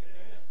saved?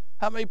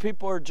 How many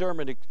people are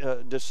German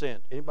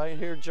descent? Anybody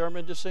here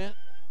German descent?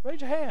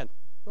 Raise your hand.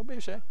 Don't be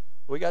ashamed.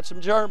 We got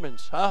some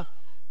Germans, huh?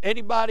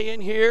 Anybody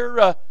in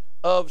here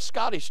of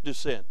Scottish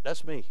descent?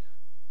 That's me.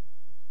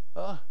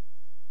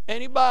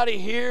 Anybody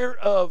here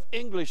of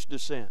English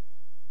descent?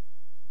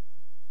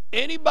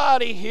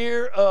 Anybody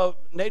here of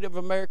Native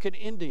American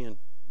Indian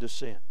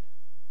descent?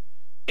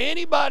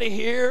 Anybody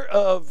here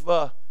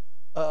of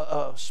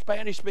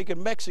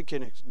Spanish-speaking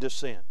Mexican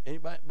descent?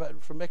 Anybody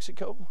from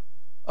Mexico?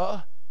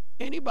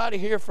 Anybody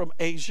here from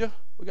Asia?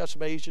 We got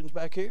some Asians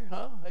back here,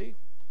 huh? Hey,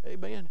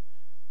 amen.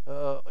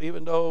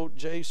 Even though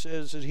Jay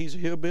says that he's a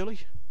hillbilly,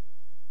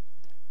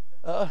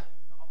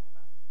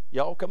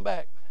 y'all come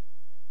back.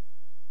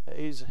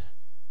 He's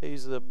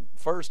the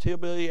first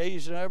hillbilly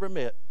Asian I ever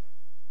met.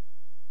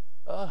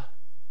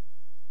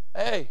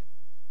 Hey,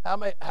 how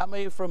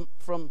many from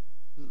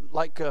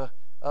like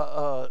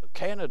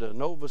Canada,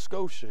 Nova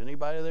Scotia?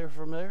 Anybody there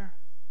from there?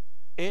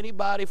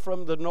 Anybody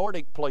from the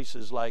Nordic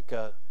places like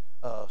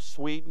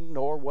Sweden,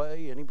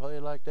 Norway, anybody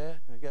like that?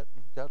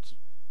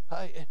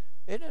 Hey,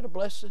 isn't it a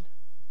blessing?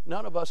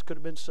 None of us could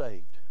have been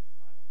saved,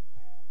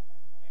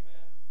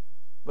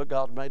 but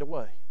God made a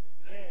way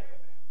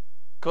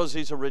because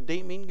He's a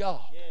redeeming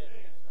God.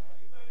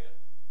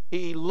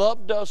 He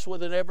loved us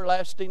with an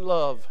everlasting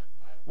love.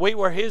 We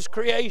were His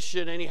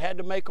creation, and He had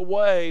to make a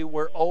way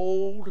where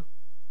old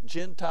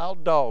Gentile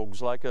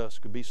dogs like us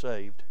could be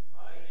saved.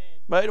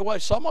 Made a way.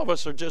 Some of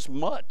us are just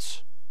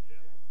mutts.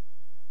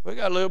 We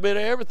got a little bit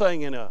of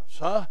everything in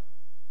us, huh?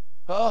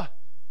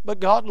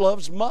 But God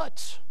loves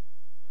mutts.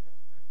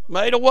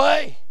 Made a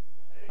way.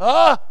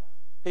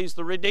 He's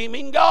the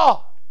redeeming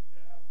God.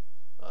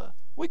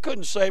 We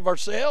couldn't save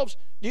ourselves.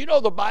 Do you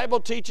know the Bible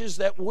teaches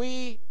that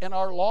we, in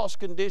our lost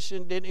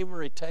condition, didn't even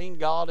retain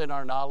God in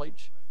our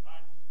knowledge?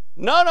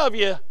 None of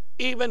you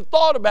even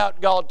thought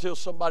about God till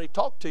somebody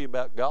talked to you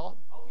about God,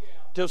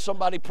 till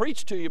somebody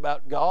preached to you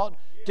about God,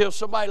 till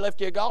somebody left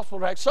you a gospel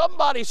tract.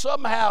 Somebody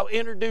somehow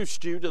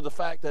introduced you to the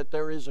fact that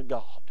there is a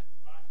God.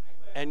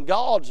 And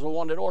God's the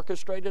one that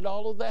orchestrated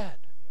all of that,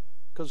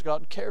 because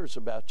God cares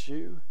about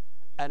you,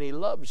 and He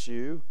loves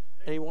you,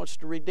 and He wants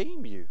to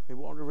redeem you. He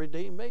wanted to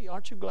redeem me.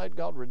 Aren't you glad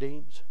God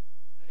redeems?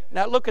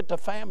 Now look at the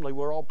family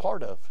we're all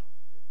part of.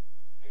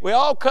 We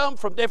all come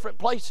from different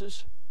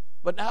places,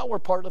 but now we're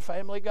part of the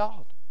family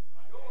of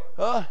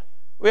God.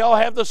 We all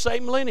have the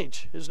same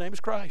lineage. His name is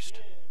Christ.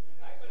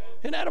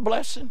 Isn't that a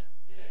blessing?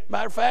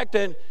 Matter of fact,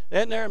 and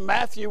there in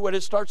Matthew, when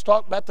it starts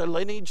talking about the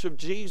lineage of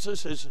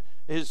Jesus,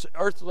 his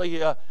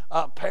earthly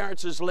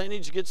parents' his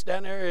lineage gets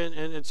down there, and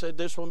it said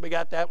this one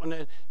begot that one,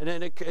 and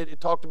then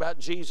it talked about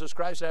Jesus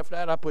Christ. After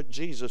that, I put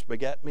Jesus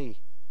begat me,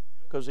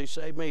 because He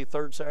saved me.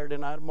 Third Saturday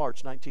night of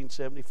March,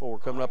 1974,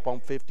 coming up on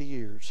 50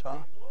 years,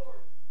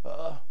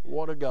 huh?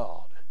 What a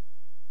God.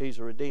 He's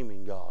a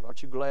redeeming God.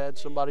 Aren't you glad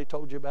somebody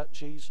told you about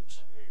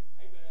Jesus?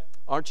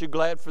 Aren't you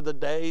glad for the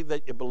day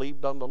that you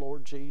believed on the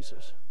Lord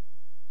Jesus?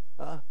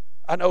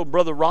 I know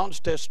Brother Ron's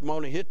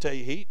testimony, he'll tell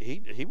you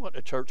he wasn't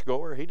a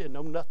churchgoer. He didn't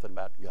know nothing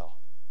about God.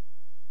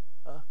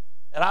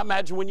 And I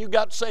imagine when you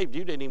got saved,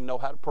 you didn't even know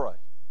how to pray.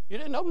 You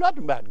didn't know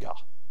nothing about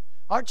God.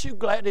 Aren't you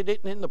glad it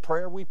isn't in the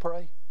prayer we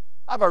pray?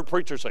 I've heard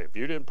preachers say, if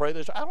you didn't pray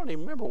this, I don't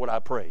even remember what I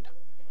prayed.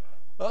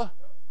 I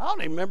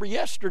don't even remember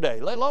yesterday,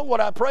 let alone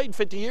what I prayed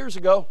 50 years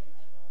ago.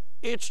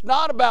 It's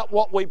not about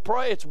what we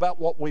pray, it's about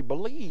what we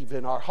believe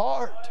in our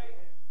heart.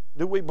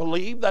 Do we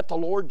believe that the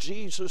Lord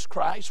Jesus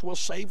Christ will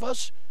save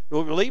us? Do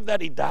we believe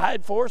that He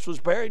died for us, was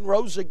buried, and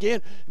rose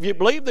again? If you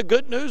believe the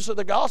good news of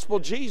the gospel,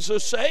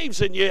 Jesus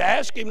saves, and you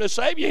ask Him to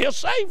save you, He'll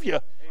save you.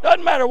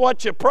 Doesn't matter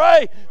what you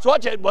pray. So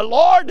what you, well,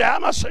 Lord, I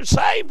must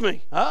save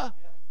me. Huh?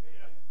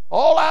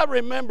 All I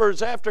remember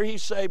is after He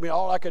saved me,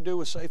 all I could do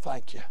was say,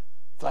 thank you.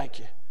 Thank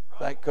you.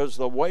 Because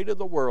the weight of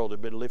the world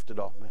had been lifted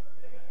off me.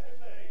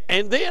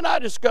 And then I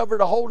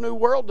discovered a whole new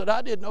world that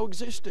I didn't know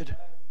existed.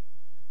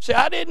 See,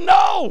 I didn't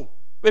know.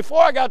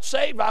 Before I got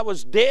saved, I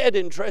was dead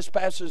in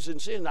trespasses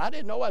and sin. I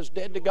didn't know I was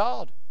dead to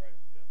God.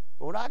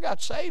 But when I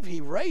got saved,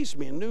 He raised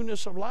me in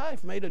newness of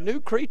life, made a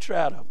new creature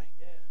out of me.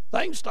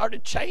 Things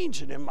started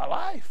changing in my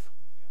life.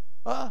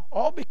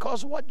 All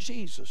because of what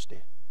Jesus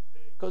did.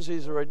 Because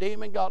He's a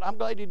redeeming God. I'm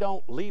glad He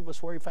don't leave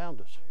us where He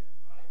found us.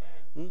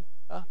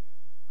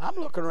 I'm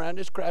looking around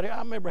this crowd here. I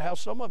remember how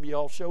some of you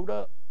all showed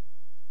up.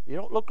 You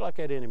don't look like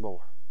that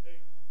anymore.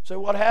 So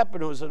what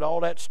happened was that all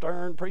that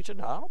stern preaching?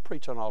 No, I don't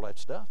preach on all that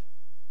stuff.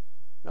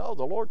 No,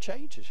 the Lord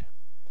changes you.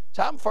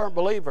 So I'm a firm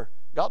believer.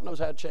 God knows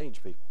how to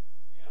change people.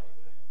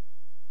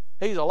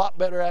 He's a lot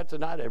better at it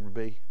than I'd ever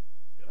be.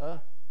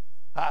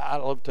 I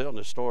love telling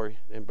this story.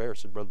 It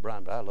embarrasses Brother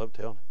Brian, but I love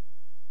telling it.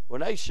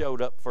 When they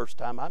showed up first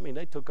time, I mean,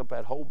 they took up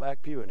that whole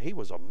back pew, and he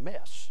was a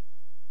mess.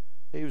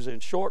 He was in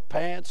short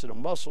pants and a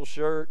muscle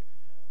shirt,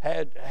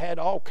 had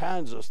all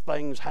kinds of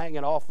things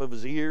hanging off of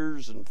his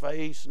ears and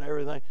face and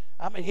everything.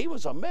 I mean, he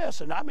was a mess.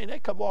 And I mean, they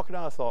come walking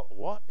out, I thought,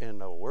 what in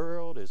the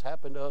world has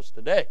happened to us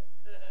today?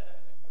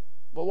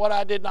 But what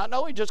I did not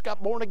know, he just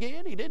got born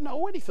again. He didn't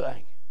know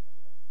anything.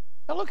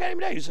 Now look at him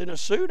today. He's in a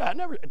suit.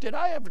 Did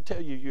I ever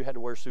tell you you had to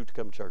wear a suit to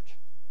come to church?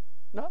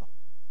 No.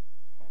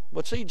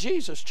 But see,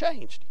 Jesus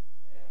changed him.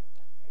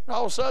 And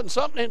all of a sudden,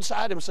 something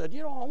inside him said,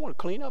 you know, I want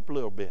to clean up a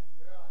little bit.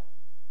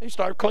 He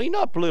started cleaning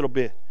up a little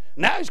bit.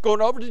 Now he's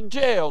going over to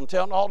jail and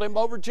telling all them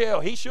over jail.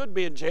 He should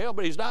be in jail,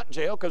 but he's not in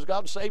jail because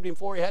God saved him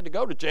before he had to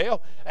go to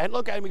jail. And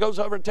look at him. He goes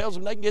over and tells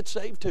them they can get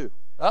saved too.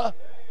 Isn't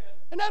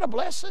that a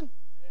blessing?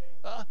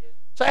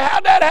 Say,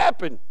 how'd that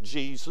happen?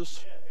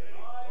 Jesus.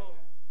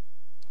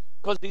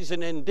 Because He's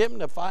an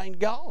indemnifying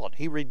God.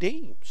 He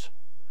redeems.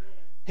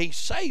 He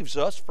saves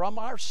us from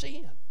our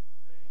sin.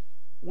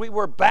 We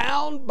were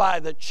bound by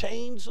the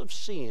chains of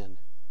sin,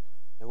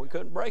 and we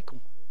couldn't break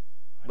them.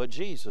 But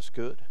Jesus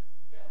could.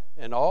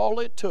 And all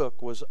it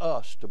took was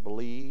us to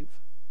believe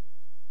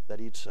that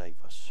He'd save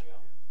us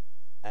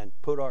and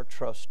put our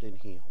trust in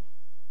Him.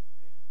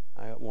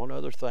 I got one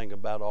other thing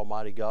about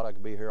Almighty God. I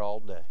could be here all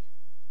day.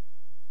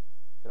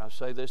 Can I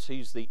say this?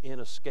 He's the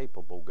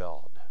inescapable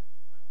God.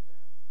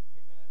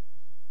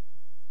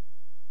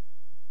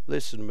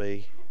 Listen to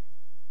me.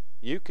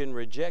 You can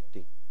reject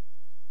Him,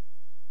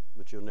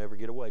 but you'll never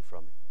get away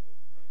from Him.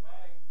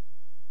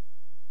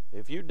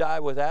 If you die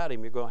without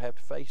Him, you're going to have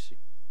to face Him.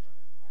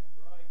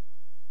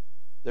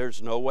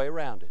 There's no way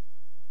around it.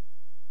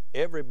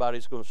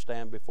 Everybody's going to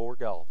stand before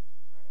God.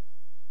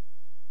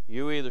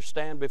 You either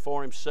stand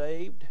before Him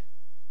saved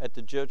at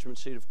the judgment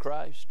seat of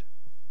Christ,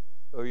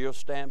 or you'll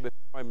stand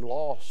before Him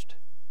lost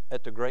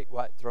at the great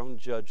white throne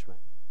judgment.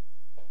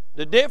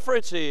 The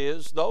difference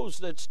is those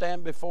that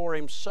stand before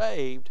Him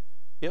saved,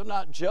 He'll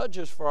not judge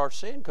us for our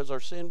sin because our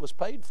sin was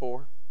paid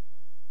for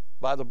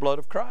by the blood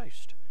of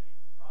Christ.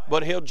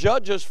 But He'll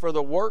judge us for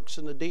the works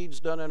and the deeds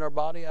done in our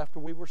body after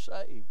we were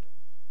saved.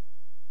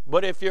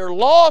 But if you're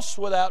lost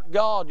without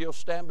God, you'll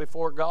stand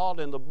before God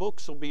and the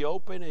books will be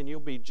open and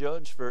you'll be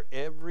judged for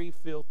every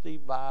filthy,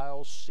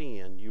 vile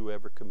sin you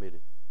ever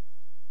committed.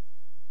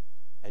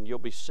 And you'll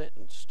be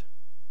sentenced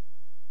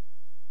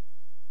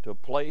to a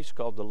place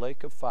called the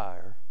lake of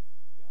fire,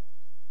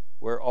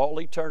 where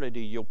all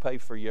eternity you'll pay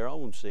for your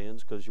own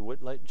sins because you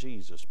wouldn't let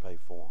Jesus pay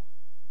for them.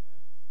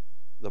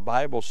 The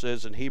Bible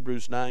says in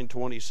Hebrews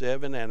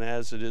 9:27, and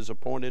as it is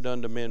appointed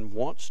unto men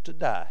once to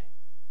die,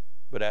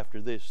 but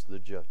after this the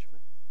judgment.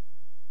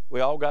 We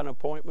all got an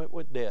appointment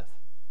with death.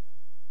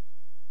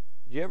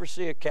 Did you ever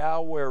see a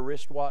cow wear a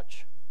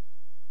wristwatch?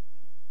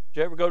 Did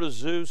you ever go to the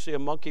zoo, see a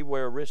monkey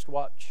wear a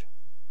wristwatch?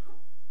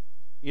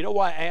 You know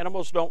why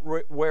animals don't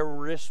wear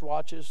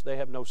wristwatches? They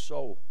have no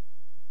soul.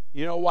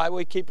 You know why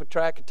we keep a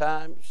track of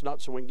time? It's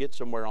not so we can get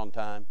somewhere on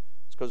time.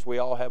 It's because we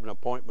all have an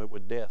appointment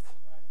with death.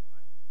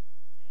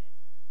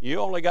 You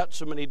only got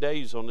so many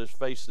days on this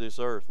face of this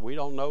earth. We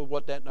don't know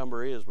what that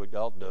number is, but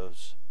God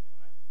does.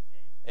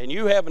 And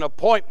you have an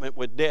appointment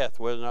with death,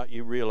 whether or not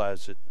you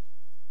realize it.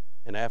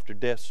 And after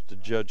death's the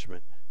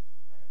judgment.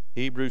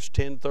 Hebrews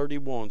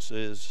 10:31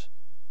 says,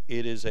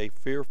 it is a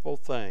fearful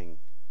thing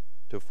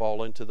to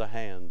fall into the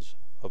hands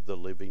of the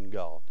living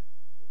God.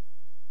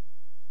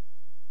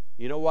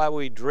 You know why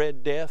we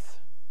dread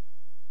death?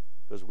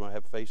 Because we're going to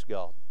have to face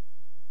God.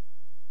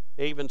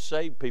 Even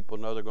saved people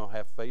know they're going to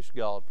have to face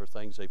God for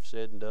things they've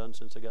said and done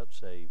since they got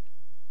saved.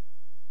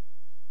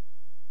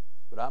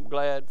 But I'm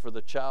glad for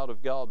the child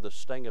of God, the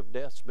sting of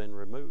death's been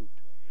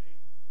removed.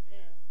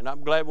 And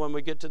I'm glad when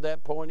we get to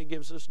that point, He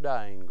gives us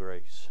dying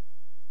grace.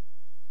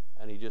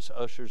 And He just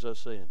ushers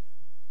us in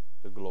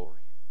to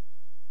glory.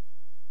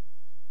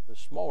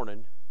 This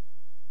morning,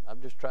 I've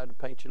just tried to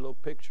paint you a little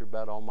picture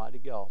about Almighty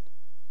God.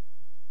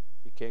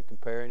 You can't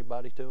compare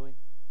anybody to Him.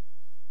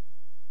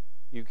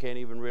 You can't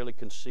even really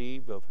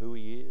conceive of who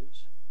He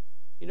is.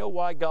 You know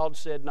why God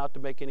said not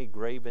to make any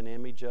graven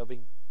image of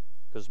Him?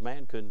 Because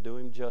man couldn't do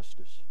Him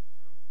justice.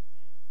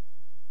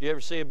 You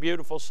ever see a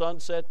beautiful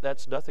sunset?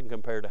 That's nothing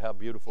compared to how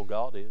beautiful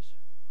God is.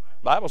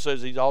 The Bible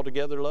says He's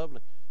altogether lovely.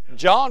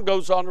 John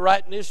goes on to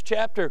write in this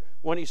chapter,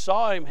 when he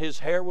saw Him, His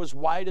hair was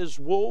white as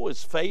wool,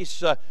 His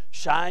face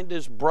shined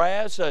as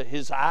brass,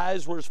 His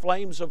eyes were as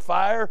flames of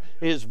fire,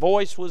 His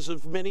voice was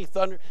as many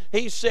thunder.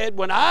 He said,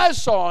 when I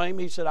saw Him,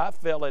 He said, I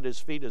fell at His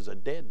feet as a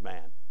dead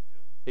man.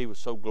 He was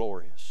so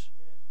glorious.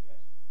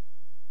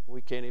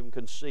 We can't even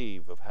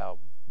conceive of how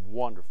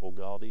wonderful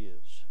God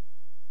is.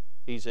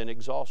 He's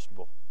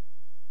inexhaustible.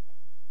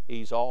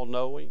 He's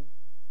all-knowing,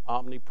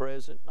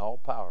 omnipresent,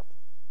 all-powerful.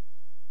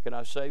 Can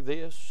I say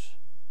this?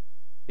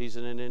 He's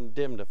an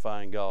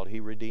indemnifying God. He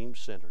redeems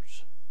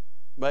sinners.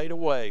 Made a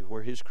way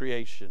where His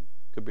creation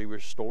could be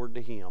restored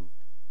to Him.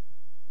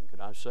 And can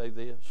I say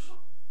this?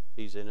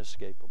 He's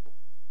inescapable.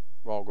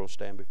 We're all going to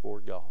stand before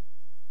God.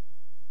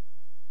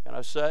 Can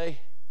I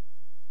say,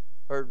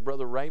 heard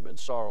Brother Raymond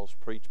Sarles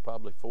preach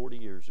probably 40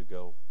 years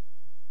ago.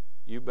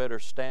 You better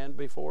stand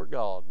before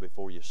God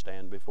before you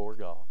stand before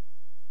God.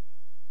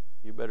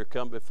 You better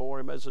come before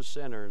Him as a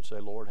sinner and say,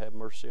 Lord, have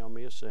mercy on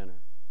me, a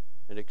sinner,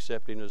 and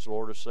accept Him as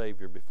Lord or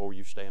Savior before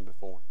you stand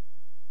before Him.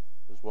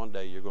 Because one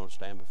day you're going to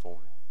stand before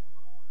Him.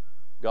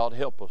 God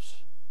help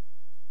us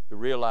to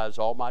realize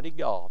Almighty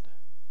God,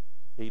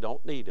 He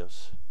don't need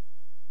us,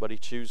 but He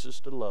chooses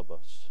to love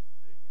us,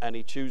 and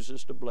He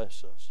chooses to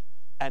bless us,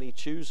 and He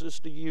chooses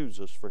to use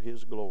us for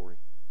His glory.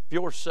 If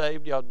you're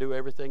saved, you ought to do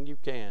everything you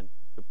can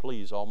to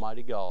please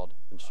Almighty God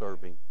and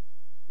serve Him.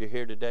 If you're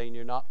here today and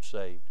you're not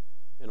saved,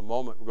 in a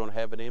moment we're going to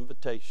have an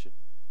invitation.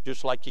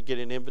 Just like you get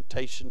an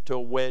invitation to a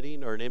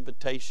wedding or an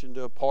invitation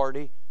to a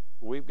party,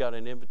 we've got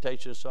an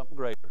invitation to something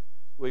greater.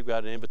 We've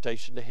got an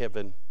invitation to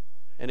heaven,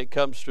 and it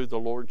comes through the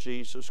Lord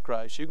Jesus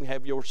Christ. You can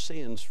have your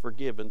sins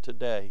forgiven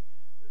today.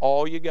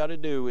 All you got to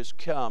do is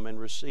come and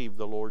receive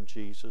the Lord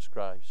Jesus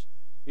Christ.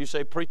 You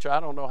say, preacher, I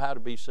don't know how to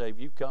be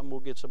saved. You come, we'll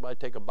get somebody to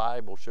take a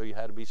Bible, show you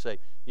how to be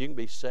saved. You can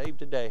be saved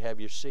today,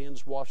 have your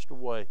sins washed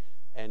away,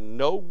 and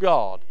know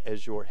God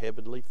as your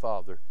heavenly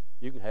Father.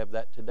 You can have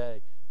that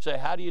today. Say,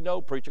 how do you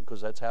know, preacher?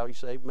 Because that's how He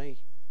saved me.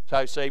 That's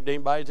how He saved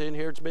anybody that's in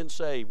here that's been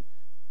saved.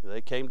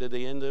 They came to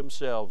the end of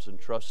themselves and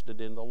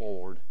trusted in the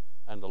Lord,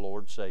 and the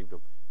Lord saved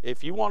them.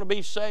 If you want to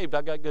be saved,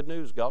 I got good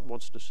news. God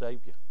wants to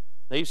save you.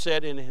 He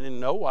said in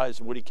no wise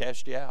would He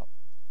cast you out.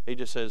 He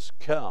just says,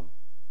 come,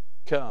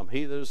 come.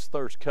 He that is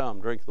thirst,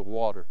 come, drink the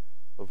water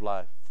of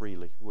life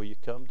freely. Will you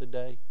come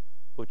today?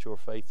 Put your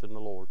faith in the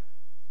Lord.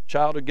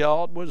 Child of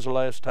God, when was the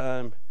last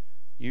time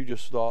you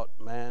just thought,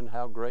 man,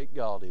 how great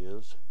God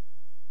is?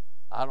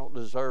 I don't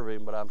deserve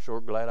Him, but I'm sure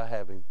glad I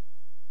have Him.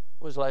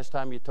 When was the last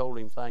time you told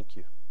Him thank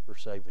you for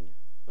saving you?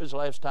 When was the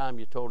last time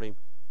you told Him,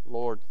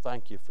 Lord,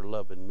 thank you for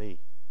loving me?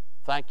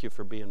 Thank you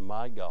for being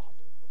my God.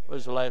 When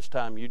was the last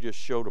time you just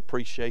showed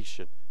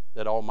appreciation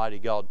that Almighty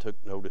God took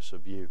notice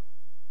of you?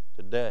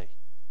 Today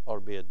ought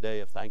to be a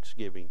day of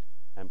thanksgiving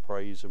and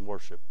praise and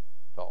worship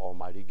to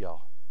Almighty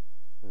God.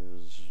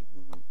 As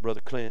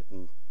Brother Clint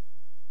and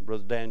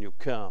Brother Daniel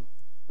come,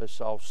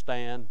 let's all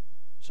stand.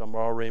 Some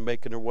are already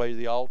making their way to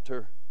the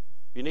altar.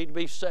 If you need to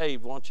be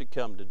saved, why don't you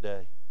come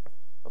today?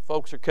 If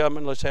folks are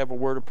coming, let's have a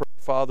word of prayer.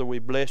 Father, we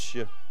bless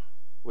you.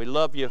 We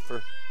love you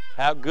for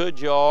how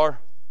good you are.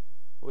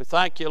 We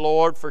thank you,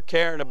 Lord, for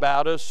caring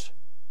about us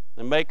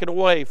and making a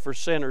way for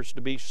sinners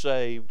to be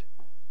saved.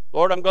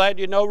 Lord, I'm glad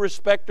you know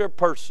respecter of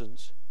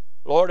persons.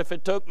 Lord, if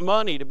it took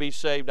money to be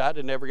saved, I'd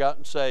have never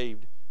gotten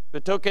saved. If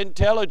it took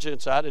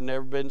intelligence, I'd have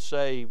never been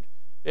saved.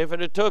 If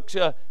it had took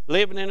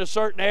living in a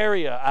certain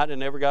area, I'd have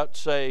never got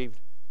saved.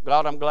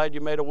 God, I'm glad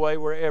you made a way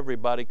where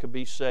everybody could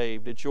be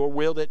saved. It's your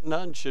will that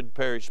none should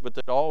perish, but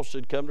that all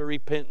should come to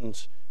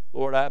repentance.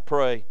 Lord, I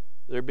pray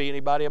if there be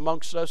anybody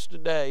amongst us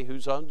today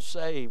who's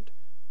unsaved,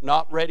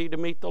 not ready to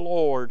meet the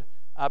Lord,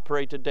 I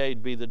pray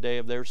today'd be the day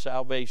of their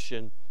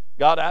salvation.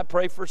 God, I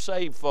pray for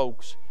saved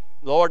folks.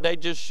 Lord, they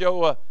just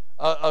show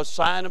a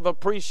sign of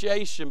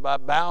appreciation by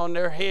bowing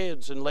their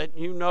heads and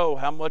letting you know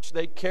how much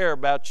they care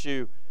about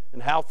you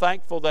and how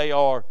thankful they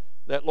are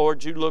that,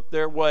 Lord, you looked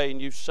their way and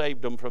you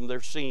saved them from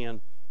their sin.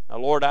 Now,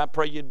 Lord, I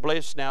pray you'd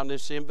bless now in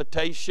this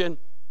invitation.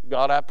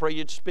 God, I pray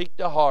you'd speak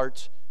to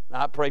hearts. And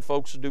I pray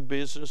folks will do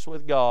business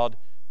with God.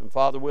 And,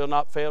 Father, we'll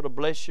not fail to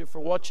bless you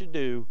for what you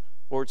do.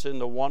 For it's in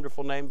the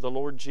wonderful name of the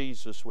Lord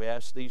Jesus we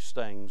ask these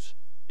things.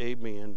 Amen.